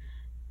who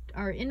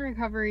are in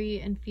recovery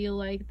and feel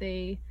like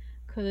they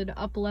could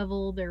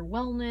up-level their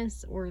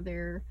wellness or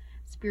their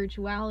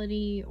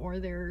spirituality or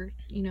their,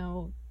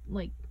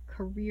 like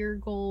career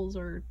goals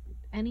or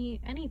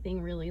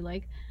anything really.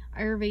 Like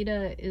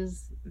Ayurveda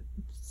is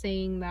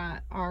saying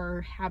that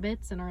our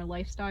habits and our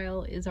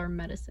lifestyle is our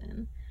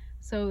medicine.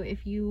 So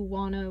if you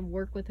want to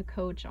work with a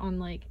coach on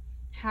like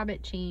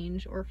habit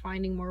change or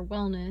finding more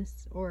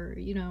wellness or,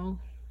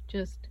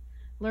 just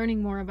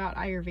learning more about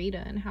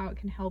Ayurveda and how it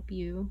can help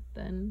you,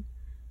 then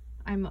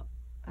I'm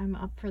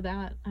up for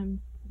that.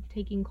 I'm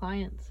taking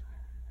clients.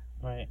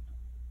 Right.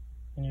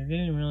 And you're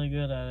getting really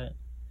good at it.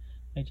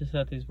 Like just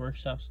at these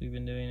workshops we've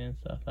been doing and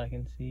stuff, I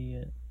can see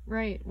it.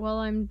 Right. Well,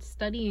 I'm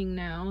studying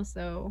now,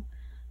 so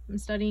I'm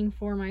studying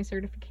for my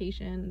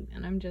certification,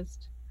 and I'm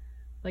just,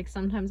 like,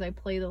 sometimes I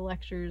play the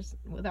lectures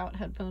without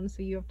headphones,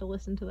 so you have to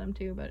listen to them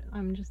too, but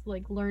I'm just,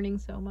 like, learning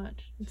so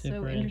much. It's super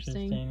so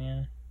interesting.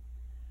 Yeah.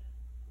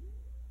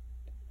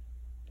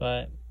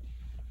 But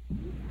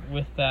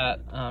with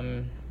that,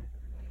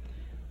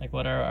 like,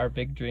 what are our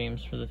big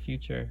dreams for the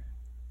future?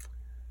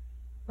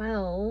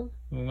 Well,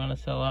 we want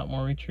to sell out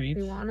more retreats.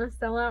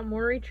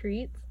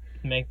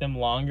 Make them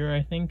longer,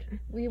 I think.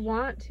 We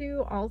want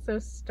to also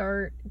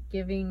start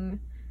giving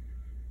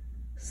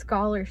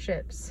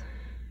scholarships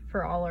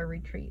for all our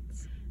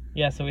retreats.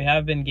 Yeah, so we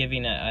have been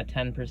giving a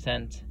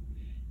 10%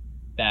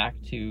 back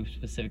to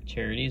specific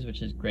charities,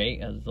 which is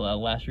great. As the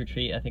last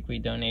retreat, I think we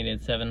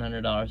donated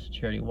 $700 to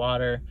Charity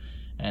Water,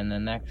 and the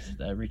next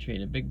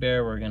retreat at Big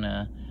Bear, we're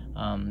gonna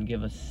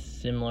give a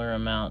similar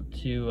amount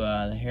to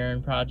the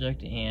Heron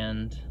Project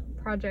and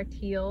Project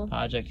Heal.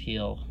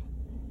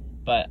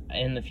 But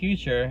in the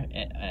future,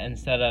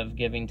 instead of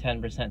giving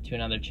 10% to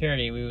another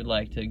charity, we would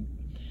like to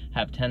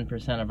have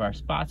 10% of our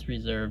spots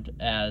reserved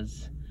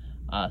as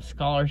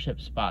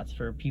scholarship spots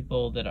for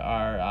people that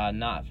are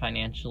not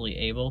financially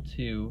able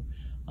to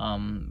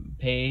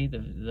pay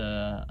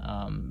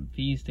the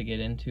fees to get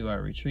into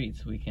our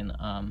retreats. We can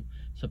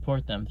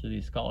support them through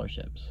these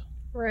scholarships.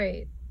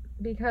 Right,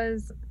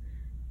 because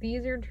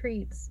these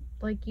retreats,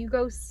 like, you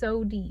go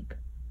so deep.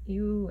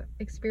 You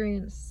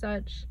experience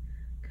such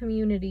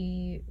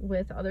community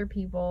with other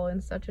people in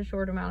such a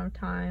short amount of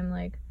time.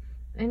 Like,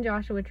 And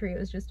Joshua Tree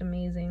was just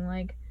amazing.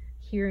 Like,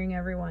 hearing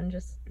everyone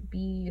just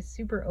be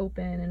super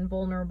open and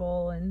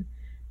vulnerable and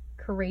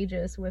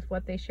courageous with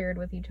what they shared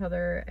with each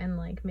other, and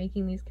like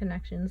making these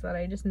connections that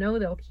I just know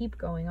they'll keep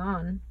going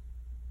on.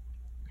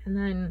 And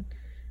then,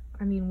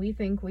 I mean, we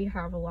think we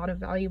have a lot of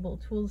valuable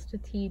tools to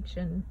teach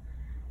and,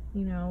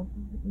 you know,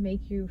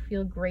 make you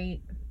feel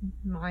great,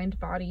 mind,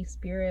 body,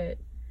 spirit.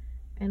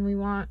 And we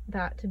want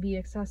that to be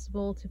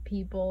accessible to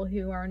people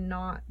who are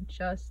not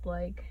just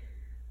like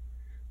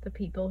the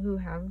people who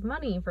have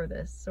money for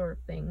this sort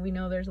of thing. We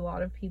know there's a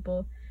lot of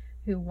people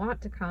who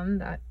want to come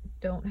that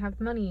don't have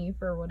money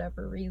for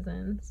whatever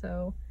reason.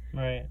 So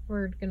Right.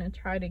 we're going to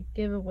try to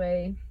give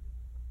away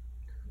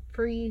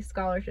free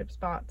scholarship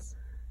spots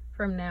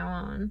from now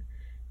on.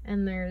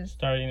 And there's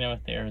Starting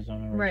with the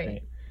Arizona Right.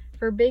 retreat.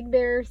 For Big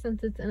Bear,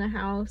 since it's in a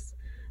house,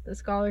 the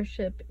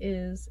scholarship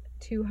is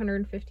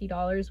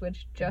 $250,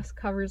 which just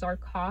covers our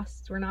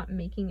costs. We're not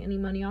making any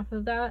money off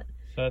of that.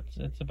 So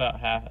it's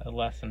about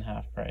less than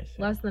half price.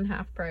 Yeah. Less than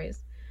half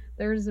price.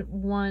 There's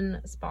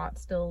one spot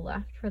still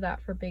left for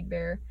that for Big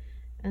Bear.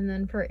 And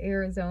then for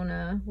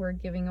Arizona, we're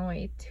giving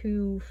away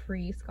 2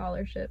 free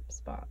scholarship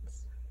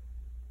spots.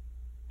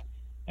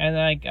 And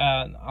like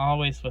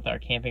always with our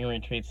camping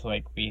retreats,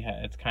 like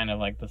it's kind of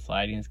like the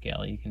sliding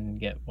scale. You can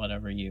get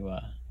whatever you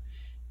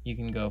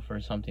can go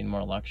for something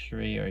more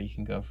luxury, or you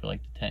can go for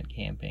like the tent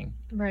camping.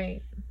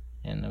 Right.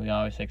 And we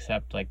always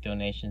accept like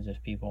donations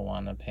if people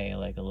want to pay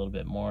like a little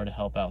bit more to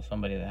help out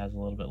somebody that has a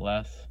little bit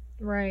less.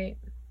 Right.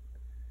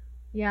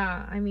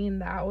 Yeah, I mean,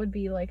 that would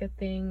be like a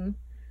thing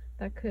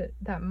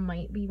that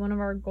might be one of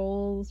our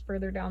goals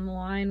further down the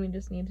line. We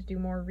just need to do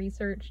more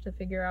research to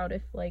figure out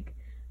if like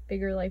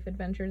Bigger Life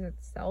Adventures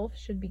itself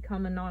should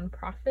become a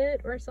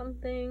nonprofit or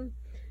something,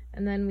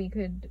 and then we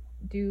could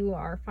do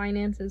our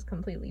finances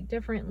completely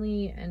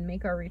differently and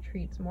make our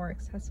retreats more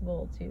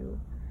accessible to,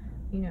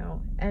 you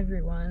know,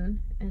 everyone,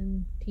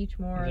 and teach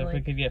more. If we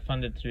could get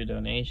funded through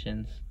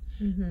donations,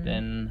 Mhm.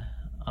 then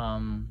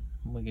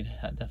we could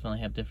definitely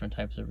have different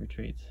types of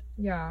retreats.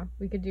 Yeah,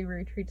 we could do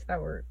retreats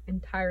that were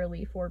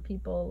entirely for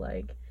people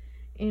like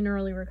in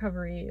early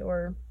recovery,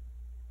 or,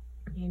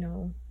 you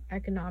know,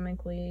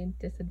 economically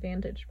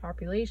disadvantaged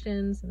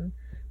populations and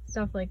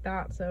stuff like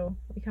that. So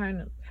we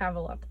kind of have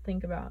a lot to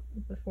think about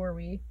before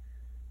we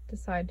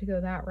decide to go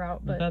that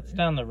route. But that's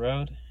down the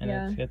road, and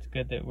Yeah. it's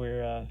good that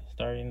we're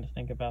starting to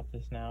think about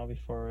this now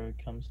before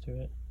it comes to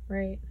it.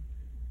 Right.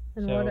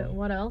 And So-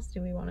 what else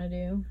do we want to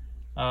do?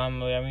 I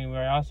mean, we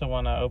also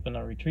want to open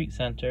a retreat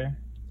center.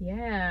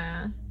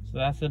 Yeah. So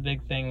that's the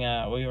big thing.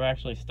 We've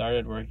actually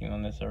started working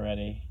on this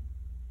already.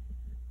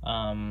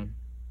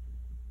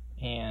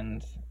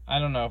 And I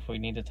don't know if we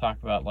need to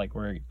talk about like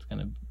where it's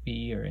gonna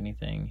be or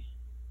anything.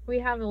 We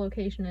have a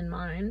location in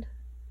mind.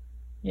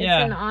 Yeah.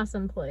 It's an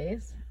awesome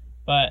place.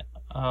 But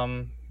I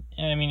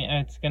mean,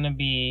 it's gonna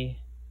be.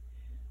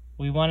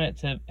 We want it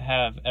to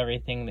have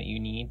everything that you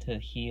need to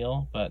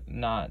heal, but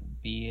not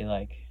be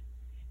like.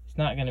 It's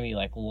not gonna be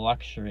like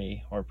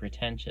luxury or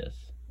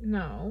pretentious.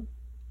 No.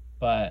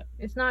 But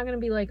It's not going to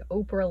be like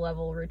Oprah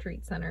level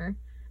retreat center.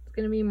 It's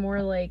going to be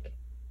more like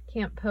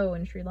Camp Po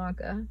in Sri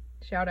Lanka.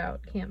 Shout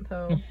out Camp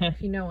Po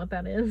if you know what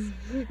that is.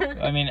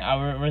 I mean,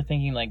 we're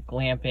thinking like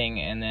glamping,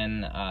 and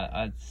then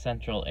a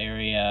central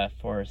area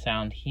for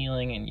sound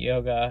healing and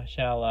yoga,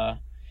 shala,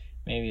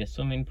 maybe a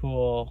swimming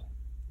pool.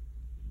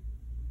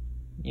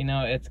 You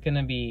know, it's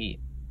gonna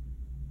be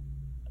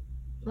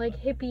like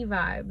hippie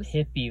vibes.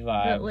 hippie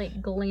vibes. But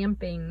like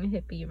glamping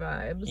hippie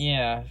vibes.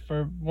 Yeah,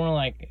 for more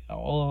like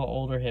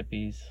older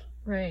hippies.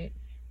 Right.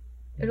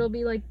 It'll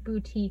be like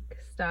boutique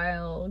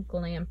style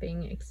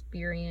glamping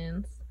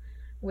experience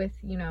with,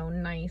 you know,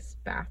 nice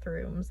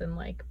bathrooms and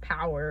like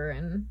power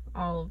and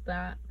all of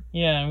that.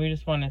 Yeah, and we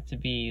just want it to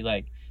be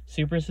like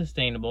super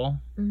sustainable.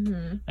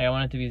 Mm-hmm. Like, I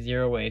want it to be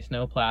zero waste,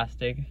 no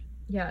plastic.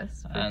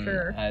 Yes, for And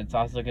sure. it's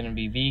also going to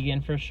be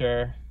vegan for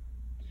sure.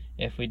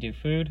 If we do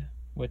food,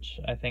 which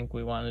I think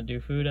we want to do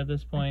food at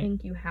this I point.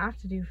 think you have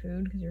to do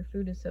food because your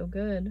food is so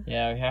good.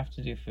 Yeah, we have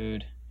to do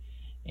food.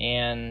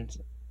 And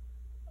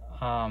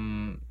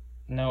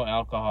no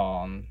alcohol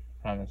on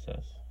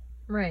premises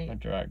or Right.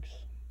 drugs.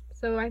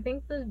 So I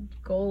think the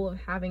goal of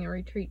having a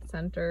retreat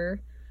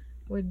center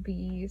would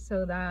be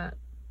so that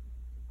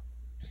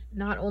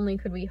not only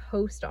could we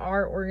host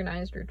our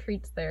organized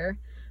retreats there,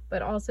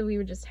 but also we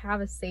would just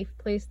have a safe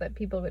place that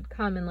people would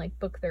come and like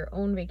book their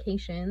own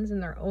vacations in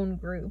their own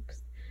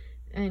groups.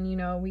 And, you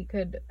know, we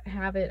could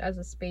have it as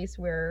a space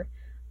where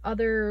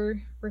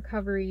other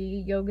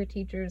recovery yoga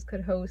teachers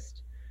could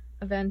host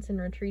events and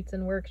retreats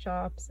and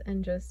workshops,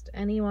 and just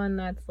anyone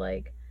that's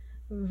like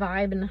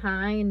vibing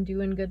high and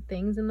doing good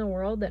things in the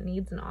world that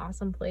needs an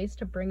awesome place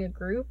to bring a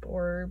group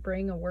or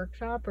bring a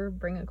workshop or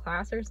bring a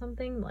class or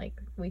something, like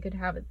we could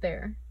have it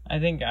there. I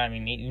think, I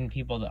mean, even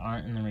people that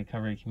aren't in the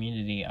recovery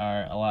community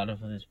are, a lot of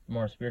this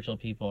more spiritual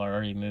people are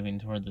already moving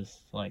toward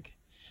this, like,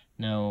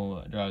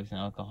 no drugs and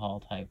alcohol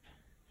type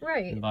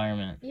Right.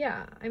 environment.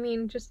 Yeah. I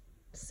mean, just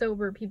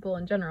sober people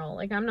in general.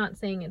 Like, I'm not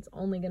saying it's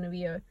only going to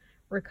be a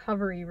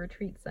recovery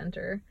retreat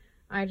center.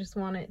 I just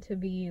want it to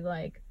be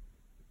like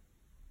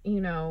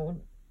you know,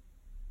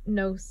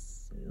 no,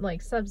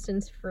 like,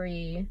 substance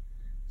free,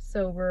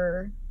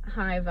 sober,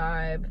 high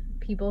vibe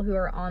people who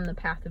are on the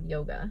path of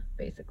yoga,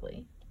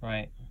 basically.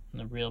 Right.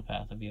 The real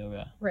path of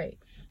yoga. Right.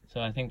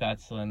 So I think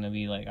that's going to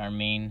be like our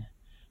main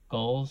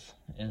goals,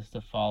 is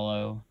to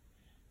follow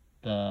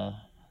the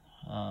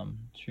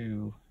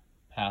true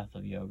path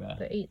of yoga.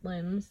 The 8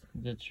 limbs.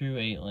 The true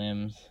 8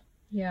 limbs.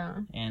 Yeah.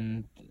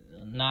 And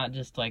not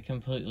just like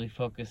completely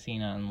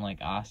focusing on like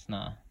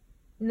asana.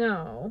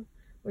 No.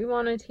 We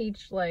want to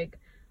teach like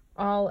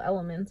all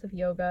elements of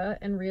yoga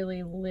and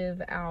really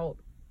live out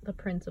the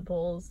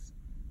principles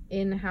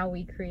in how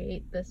we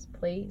create this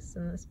place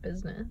and this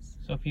business.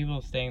 So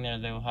people staying there,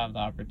 they will have the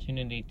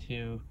opportunity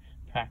to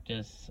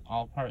practice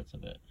all parts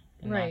of it.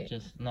 And right.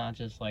 not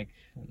just like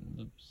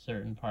the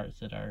certain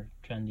parts that are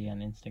trendy on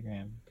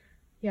Instagram.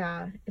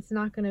 Yeah, it's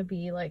not going to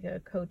be like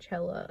a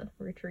Coachella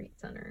retreat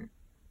center.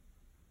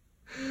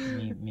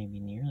 Maybe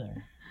near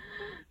there.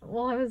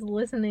 Well, I was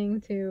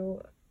listening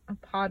to a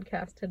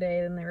podcast today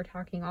and they were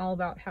talking all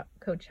about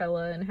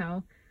Coachella and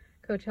how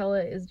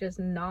Coachella is just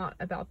not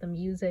about the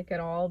music at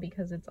all,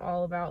 because it's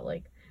all about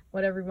like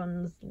what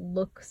everyone's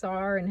looks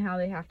are and how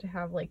they have to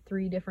have like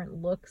 3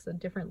 different looks, a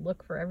different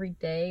look for every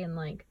day, and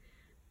like,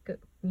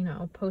 you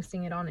know,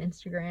 posting it on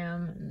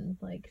Instagram and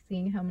like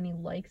seeing how many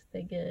likes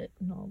they get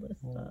and all this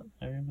stuff.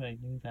 Everybody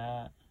knew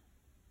that.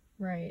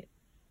 Right.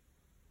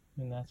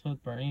 And that's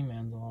what Burning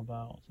Man's all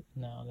about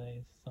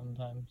nowadays.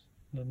 Sometimes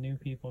the new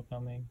people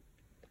coming.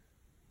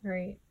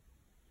 Right.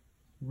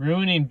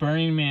 Ruining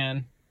Burning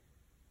Man.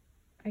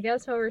 I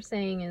guess what we're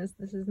saying is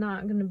this is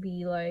not going to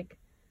be like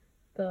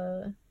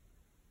the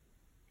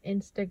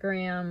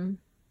Instagram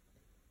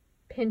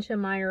Pincha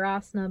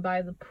Mayurasana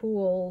by the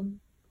pool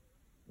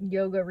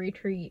yoga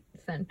retreat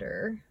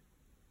center.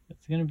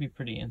 It's going to be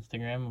pretty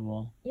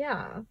Instagrammable.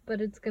 Yeah,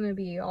 but it's going to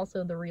be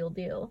also the real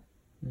deal.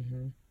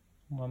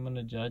 Well, I'm going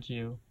to judge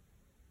you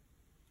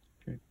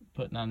for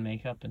putting on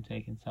makeup and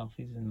taking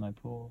selfies in my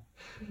pool.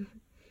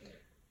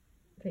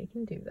 They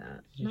can do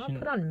that. Not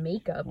put on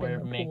makeup in the pool.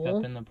 Wear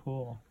makeup in the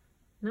pool.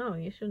 No,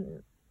 you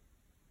shouldn't.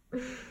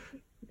 It's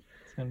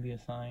going to be a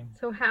sign.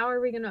 So how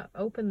are we going to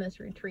open this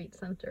retreat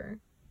center?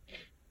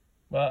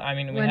 Well, I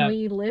mean,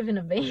 we live in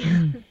a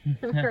van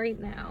right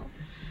now.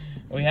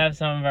 We have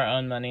some of our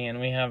own money, and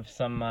we have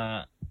some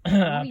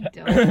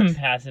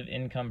passive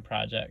income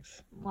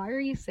projects. Why are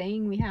you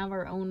saying we have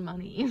our own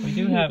money? We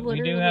do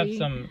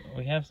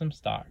have some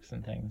stocks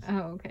and things.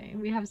 Oh, okay.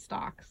 We have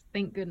stocks.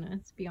 Thank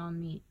goodness. Beyond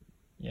Meat.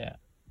 Yeah.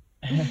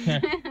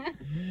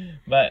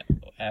 But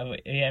I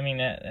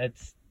mean,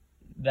 it's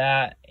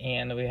that,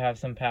 and we have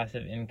some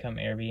passive income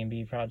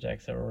Airbnb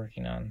projects that we're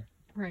working on.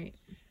 Right.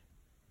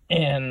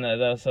 And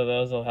so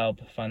those will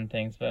help fund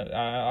things. But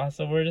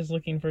also, we're just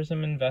looking for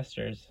some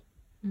investors.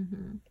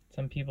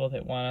 Some people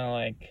that want to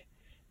like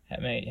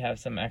have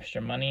some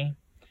extra money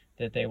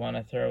that they want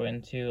to throw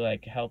into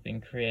like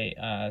helping create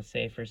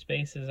safer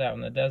spaces out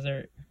in the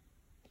desert.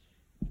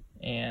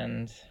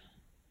 And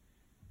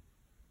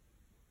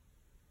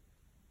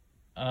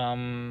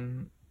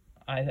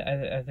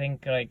I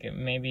think like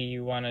maybe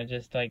you want to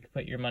just like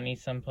put your money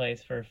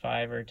someplace for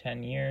 5 or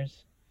 10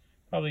 years.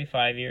 Probably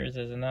 5 years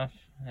is enough,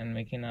 and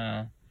we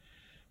can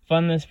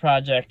fund this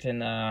project.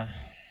 And I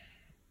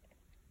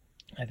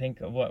think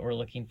what we're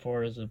looking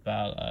for is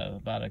about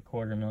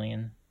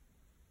 $250,000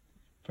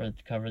 to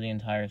cover the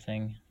entire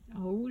thing.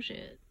 Oh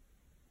shit!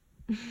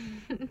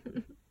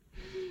 It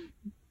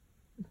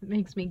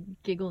makes me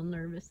giggle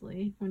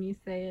nervously when you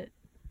say it.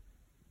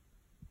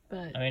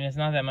 But I mean, it's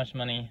not that much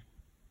money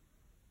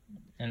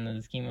in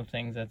the scheme of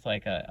things. That's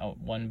like a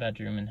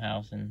 1-bedroom in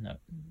house in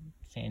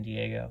San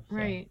Diego. So.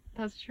 Right,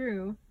 that's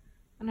true.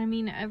 And I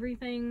mean,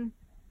 everything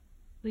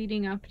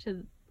leading up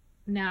to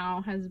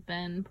now has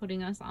been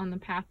putting us on the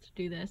path to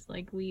do this.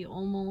 Like, we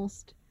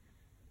almost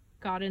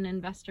got an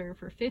investor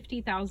for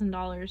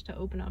 $50,000 to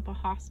open up a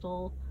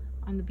hostel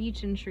on the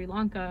beach in Sri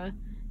Lanka,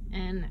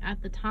 and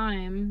at the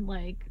time,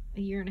 like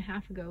a year and a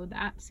half ago,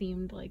 that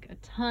seemed like a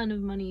ton of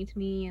money to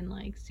me and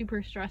like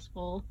super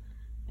stressful,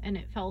 and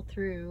it fell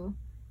through.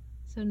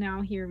 So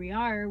now here we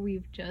are.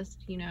 We've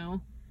just, you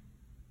know,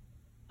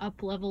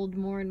 up-leveled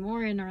more and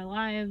more in our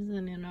lives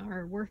and in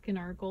our work and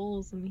our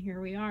goals, and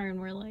here we are,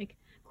 and we're like,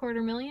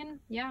 $250,000?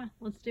 Yeah,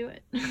 let's do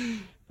it.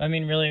 I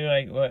mean, really,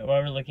 like, what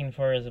we're looking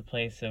for is a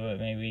place so that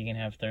maybe we can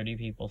have 30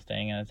 people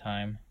staying at a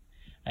time.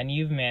 And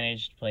you've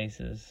managed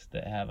places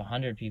that have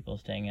 100 people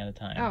staying at a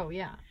time. Oh,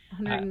 yeah,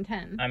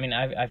 110. I mean,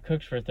 I've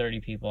cooked for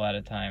 30 people at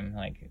a time,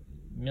 like,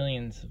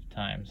 millions of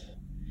times.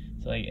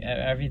 So, like,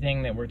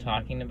 everything that we're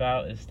talking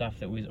about is stuff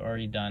that we've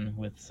already done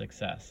with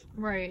success.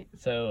 Right.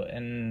 So,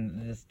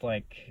 and just,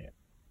 like,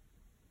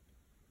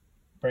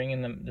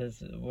 bringing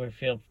we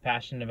feel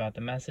passionate about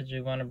the message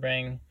we want to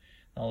bring,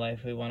 the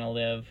life we want to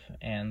live,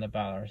 and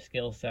about our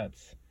skill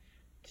sets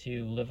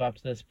to live up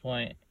to this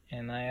point.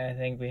 And I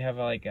think we have,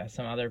 like,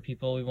 some other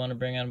people we want to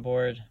bring on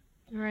board.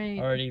 Right.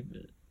 Already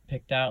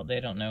picked out. They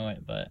don't know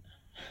it, but...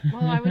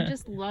 Well, I would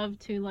just love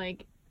to,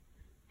 like,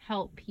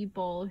 help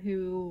people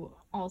who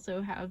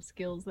also have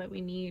skills that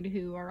we need,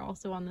 who are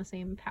also on the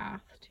same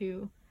path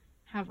to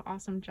have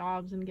awesome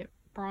jobs and get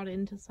brought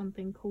into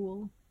something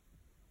cool.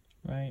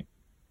 Right.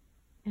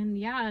 And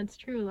yeah, it's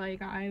true.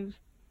 Like, I've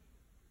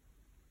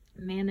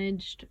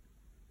managed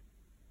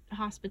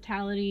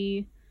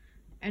hospitality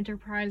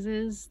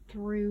enterprises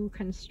through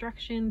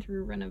construction,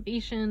 through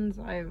renovations.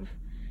 I've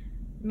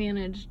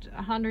managed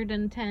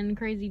 110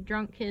 crazy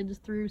drunk kids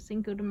through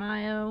Cinco de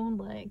Mayo.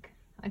 Like,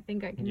 I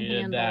think I can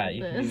handle that.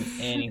 this. You can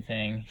do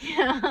anything.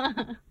 Yeah.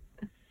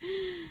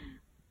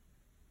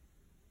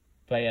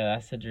 But yeah,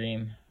 that's the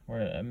dream.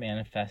 We're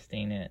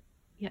manifesting it.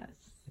 Yes.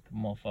 Like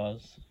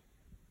mofos.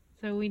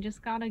 So we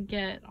just gotta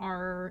get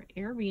our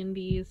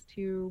Airbnbs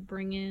to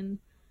bring in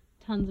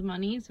tons of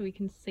money so we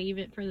can save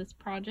it for this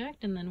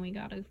project, and then we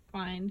gotta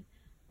find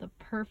the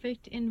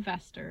perfect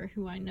investor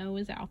who I know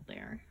is out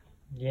there.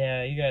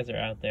 Yeah, you guys are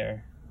out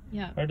there.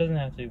 Yeah. Or it doesn't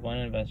have to be one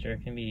investor.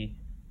 It can be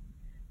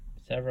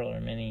several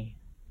or many.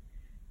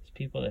 It's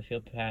people that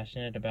feel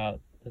passionate about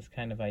this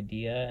kind of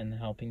idea and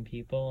helping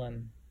people,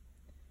 and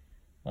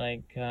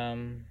like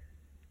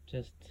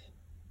just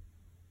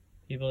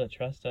people that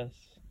trust us.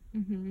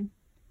 Mm-hmm.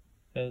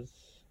 Because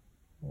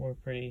we're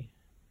pretty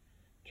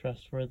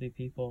trustworthy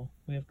people.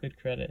 We have good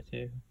credit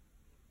too.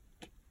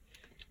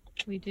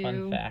 We do.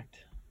 Fun fact.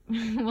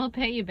 We'll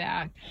pay you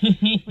back.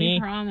 We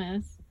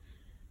promise.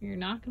 You're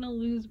not gonna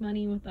lose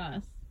money with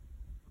us.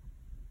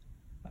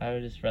 I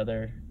would just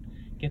rather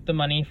get the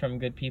money from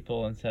good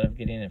people instead of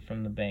getting it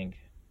from the bank.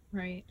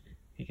 Right.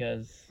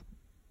 Because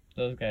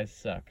those guys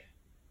suck.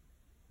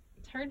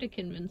 It's hard to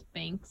convince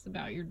banks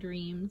about your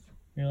dreams.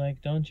 You're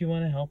like, don't you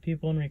want to help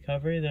people in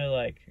recovery? They're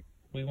like,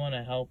 we want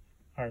to help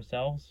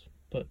ourselves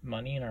put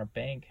money in our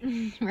bank.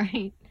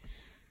 Right.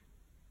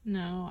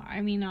 No,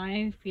 I mean,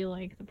 I feel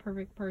like the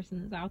perfect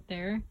person is out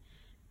there,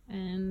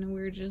 and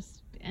we're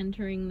just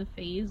entering the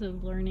phase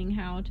of learning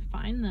how to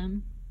find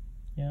them.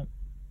 Yep.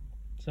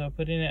 So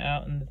putting it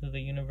out into the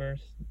universe,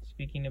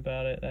 speaking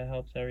about it, that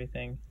helps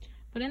everything.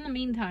 But in the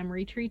meantime,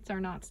 retreats are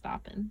not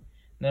stopping.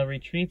 The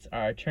retreats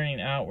are turning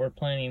out. We're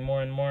planning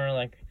more and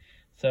more.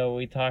 So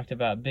we talked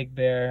about Big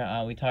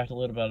Bear. We talked a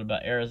little bit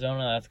about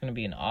Arizona. That's going to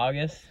be in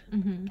August.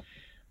 Mm-hmm.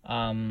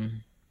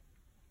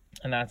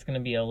 And that's going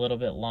to be a little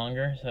bit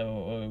longer.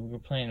 So we're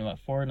planning,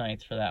 4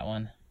 nights for that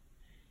one?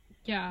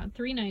 Yeah,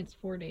 3 nights,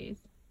 4 days.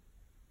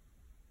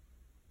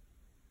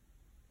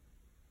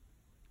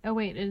 Oh,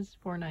 wait, it is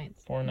 4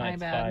 nights. 4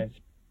 nights, 5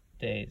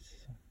 days.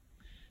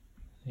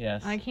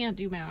 Yes. I can't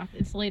do math.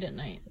 It's late at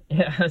night.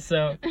 Yeah,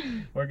 so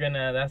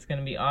that's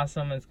gonna be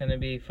awesome. It's gonna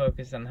be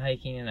focused on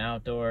hiking and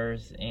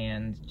outdoors,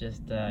 and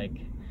just like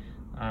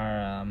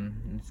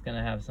it's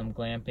gonna have some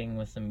glamping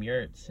with some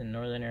yurts in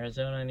northern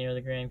Arizona near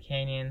the Grand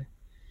Canyon.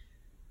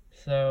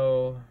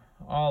 So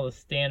all the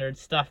standard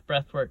stuff: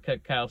 breathwork,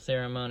 cacao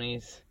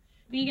ceremonies,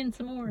 vegan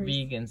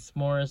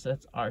s'mores.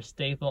 That's our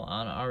staple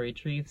on our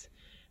retreats.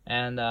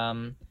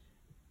 And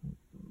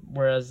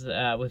whereas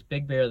with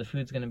Big Bear, the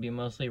food's going to be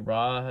mostly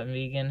raw and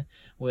vegan.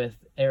 With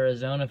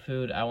Arizona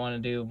food, I want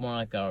to do more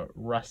like a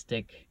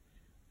rustic,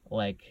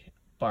 like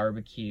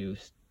barbecue,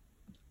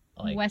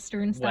 like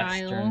Western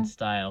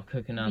style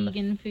cooking on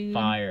vegan the food.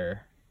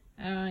 fire.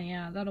 Oh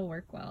yeah, that'll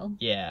work well.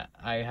 Yeah,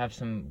 I have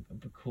some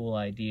cool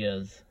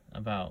ideas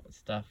about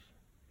stuff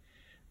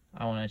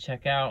I want to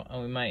check out,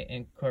 and we might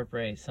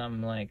incorporate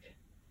some like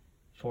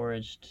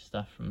foraged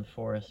stuff from the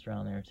forest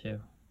around there too,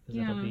 because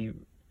there'll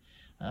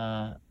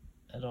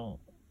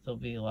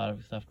be a lot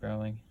of stuff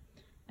growing.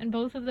 And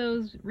both of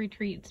those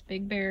retreats,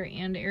 Big Bear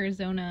and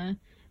Arizona,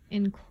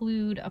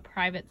 include a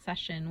private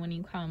session when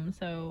you come.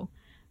 So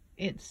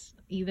it's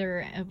either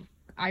an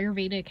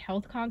Ayurvedic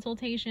health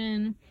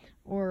consultation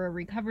or a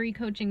recovery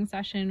coaching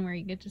session where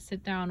you get to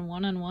sit down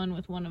one-on-one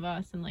with one of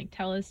us and like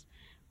tell us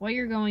what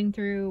you're going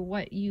through,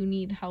 what you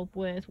need help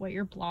with, what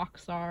your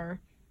blocks are,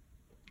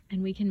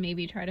 and we can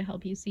maybe try to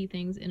help you see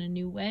things in a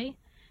new way.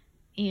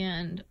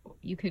 And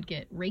you could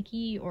get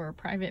Reiki or a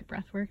private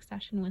breathwork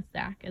session with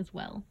Zach as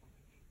well.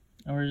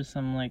 Or just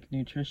some like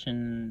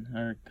nutrition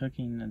or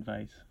cooking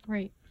advice.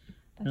 Right.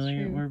 That's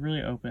really, true. We're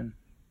really open.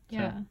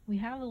 Yeah, so we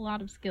have a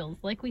lot of skills.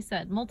 Like we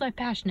said,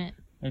 multi-passionate.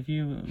 If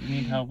you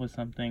need help with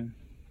something,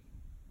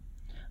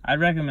 I'd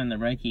recommend the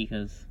Reiki,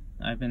 because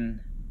I've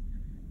been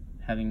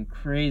having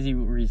crazy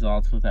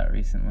results with that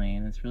recently,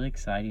 and it's really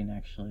exciting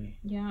actually.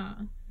 Yeah,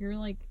 you're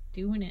like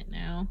doing it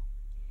now.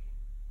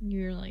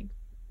 You're like,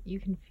 you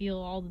can feel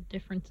all the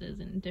differences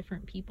in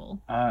different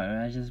people.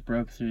 I just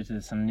broke through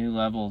to some new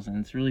levels, and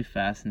it's really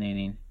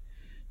fascinating.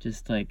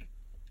 Just like,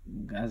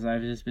 as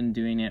I've just been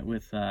doing it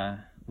with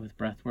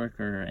breathwork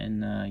or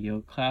in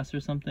yoga class or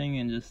something,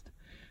 and just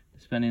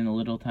spending a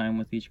little time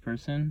with each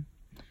person,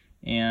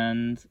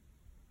 and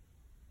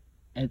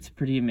it's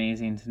pretty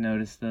amazing to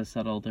notice the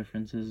subtle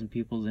differences in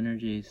people's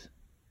energies.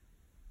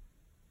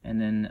 And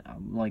then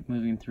like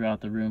moving throughout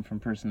the room from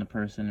person to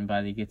person, and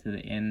by the get to the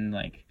end,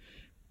 like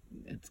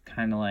it's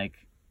kind of like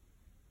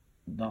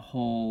the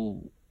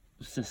whole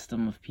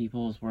system of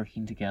people is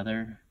working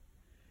together,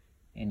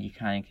 and you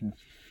kind of can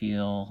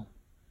feel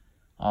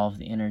all of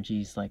the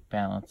energies like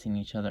balancing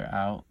each other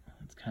out.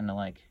 It's kind of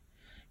like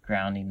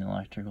grounding the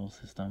electrical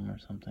system or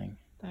something.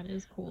 That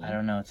is cool. I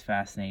don't know. It's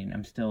fascinating.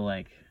 I'm still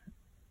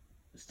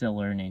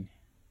learning.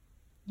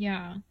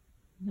 Yeah.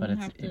 But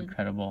it's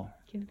incredible.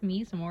 Give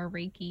me some more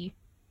Reiki.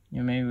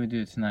 Yeah, maybe we'll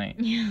do it tonight.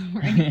 Yeah,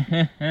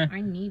 right.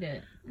 I need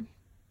it.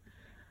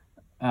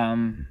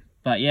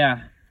 But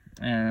yeah,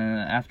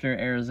 after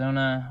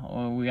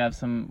Arizona, we have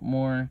some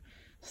more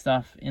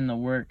stuff in the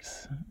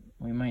works.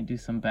 We might do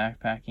some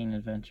backpacking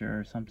adventure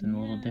or something a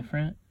little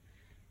different.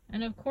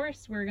 And of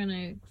course, we're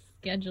gonna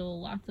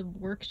schedule lots of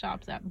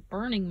workshops at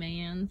Burning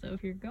Man. So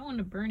if you're going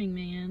to Burning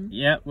Man,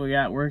 yep, we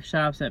got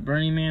workshops at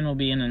Burning Man. We'll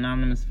be in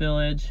Anonymous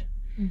Village.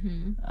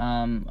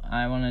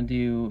 I want to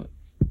do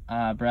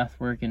breath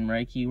work and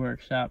Reiki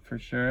workshop for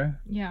sure.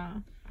 Yeah,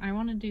 I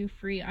want to do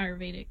free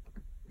Ayurvedic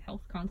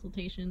health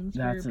consultations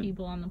for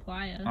people on the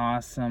playa.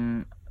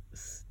 Awesome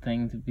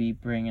thing to be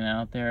bringing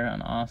out there,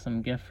 an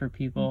awesome gift for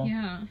people.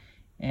 Yeah.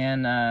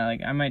 And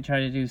I might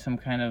try to do some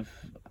kind of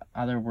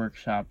other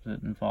workshop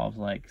that involves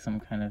like some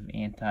kind of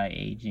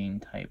anti-aging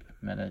type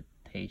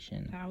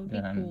meditation. That would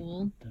be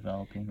cool. I'm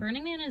developing.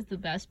 Burning Man is the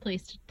best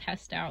place to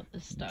test out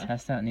this stuff.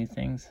 Test out new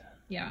things.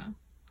 Yeah,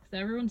 because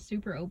everyone's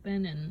super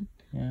open and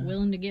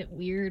willing to get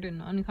weird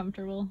and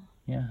uncomfortable.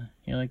 Yeah,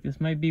 you're like, this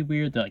might be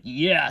weird. They're like,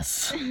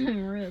 yes!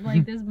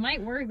 Like, this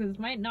might work, this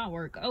might not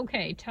work.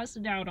 Okay, test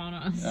it out on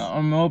us.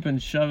 I'm open,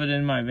 shove it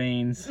in my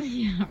veins.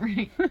 Yeah,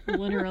 right.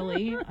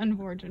 Literally,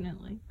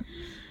 unfortunately.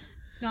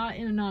 Not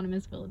in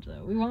Anonymous Village,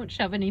 though. We won't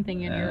shove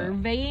anything in your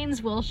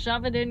veins, we'll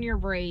shove it in your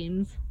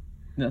brains.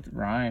 That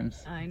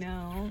rhymes. I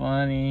know.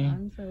 Funny.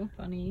 I'm so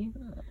funny.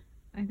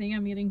 I think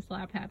I'm getting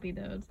slap happy,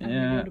 though. It's time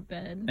to go to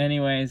bed.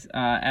 Anyways,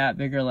 at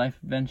Bigger Life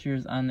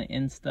Adventures on the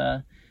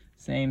Insta.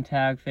 Same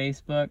tag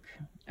Facebook.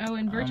 Oh,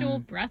 and virtual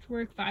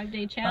breathwork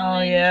 5-day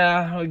challenge. Oh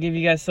yeah, I'll give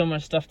you guys so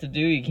much stuff to do.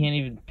 You can't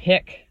even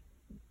pick.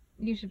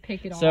 You should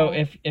pick it all. So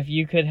if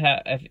you could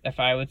have, if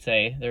I would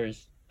say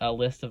there's a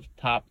list of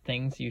top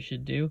things you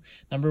should do.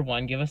 Number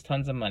 1, give us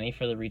tons of money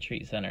for the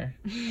retreat center.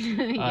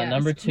 Yes,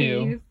 number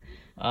 2,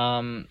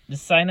 please.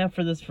 Just sign up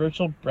for this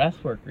virtual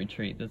breathwork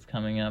retreat that's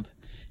coming up.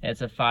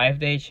 It's a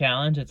 5-day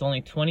challenge. It's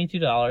only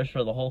 $22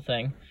 for the whole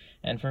thing.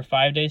 And for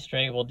 5 days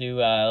straight, we'll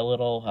do a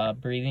little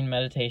breathing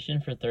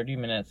meditation for 30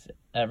 minutes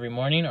every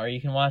morning, or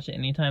you can watch it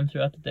anytime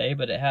throughout the day.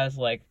 But it has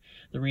like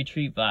the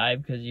retreat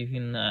vibe because you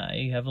can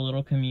you have a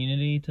little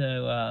community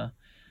to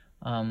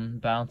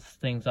bounce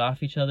things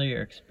off each other,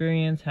 your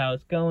experience, how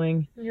it's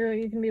going.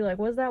 You can be like,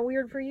 was that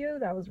weird for you?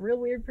 That was real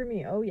weird for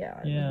me. Oh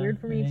yeah, it was weird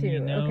for me too. You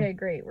know, okay,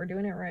 great, we're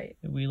doing it right.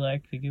 We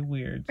like to get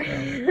weird. So.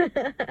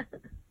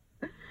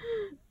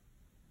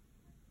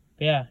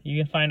 Yeah,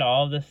 you can find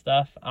all of this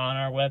stuff on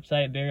our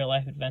website, Bigger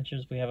Life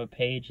Adventures. We have a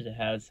page that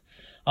has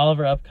all of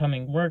our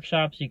upcoming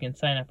workshops. You can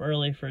sign up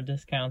early for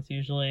discounts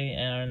usually,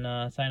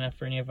 and sign up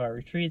for any of our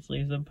retreats,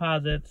 leave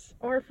deposits.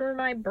 Or for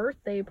my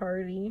birthday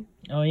party.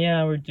 Oh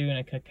yeah, we're doing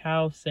a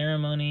cacao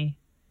ceremony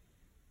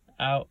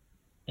out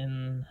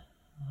in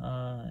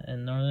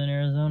northern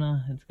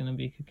Arizona. It's going to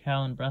be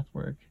cacao and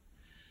breathwork.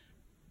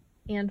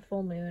 And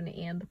full moon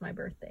and my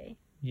birthday.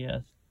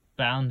 Yes,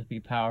 bound to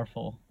be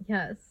powerful.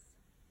 Yes.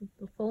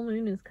 The full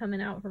moon is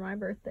coming out for my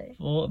birthday.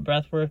 Full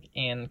breathwork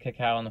and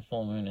cacao on the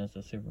full moon is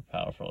a super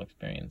powerful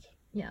experience.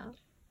 Yeah.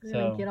 We're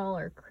going to get all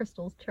our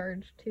crystals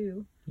charged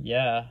too.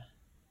 Yeah.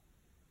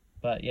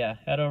 But yeah,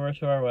 head over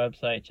to our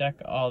website,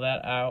 check all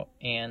that out,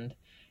 and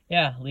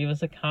yeah, leave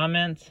us a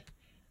comment,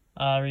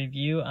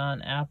 review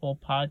on Apple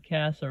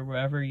Podcasts or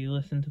wherever you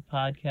listen to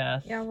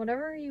podcasts. Yeah,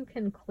 whatever you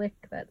can click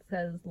that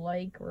says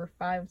like or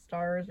 5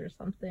 stars or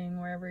something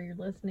wherever you're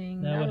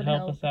listening. That would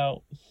help us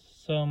out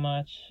so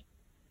much.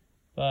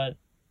 But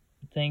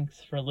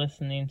thanks for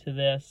listening to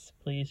this.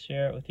 Please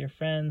share it with your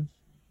friends.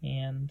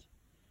 And,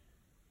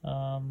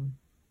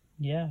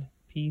 yeah,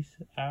 peace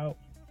out.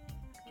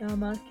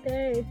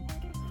 Namaste.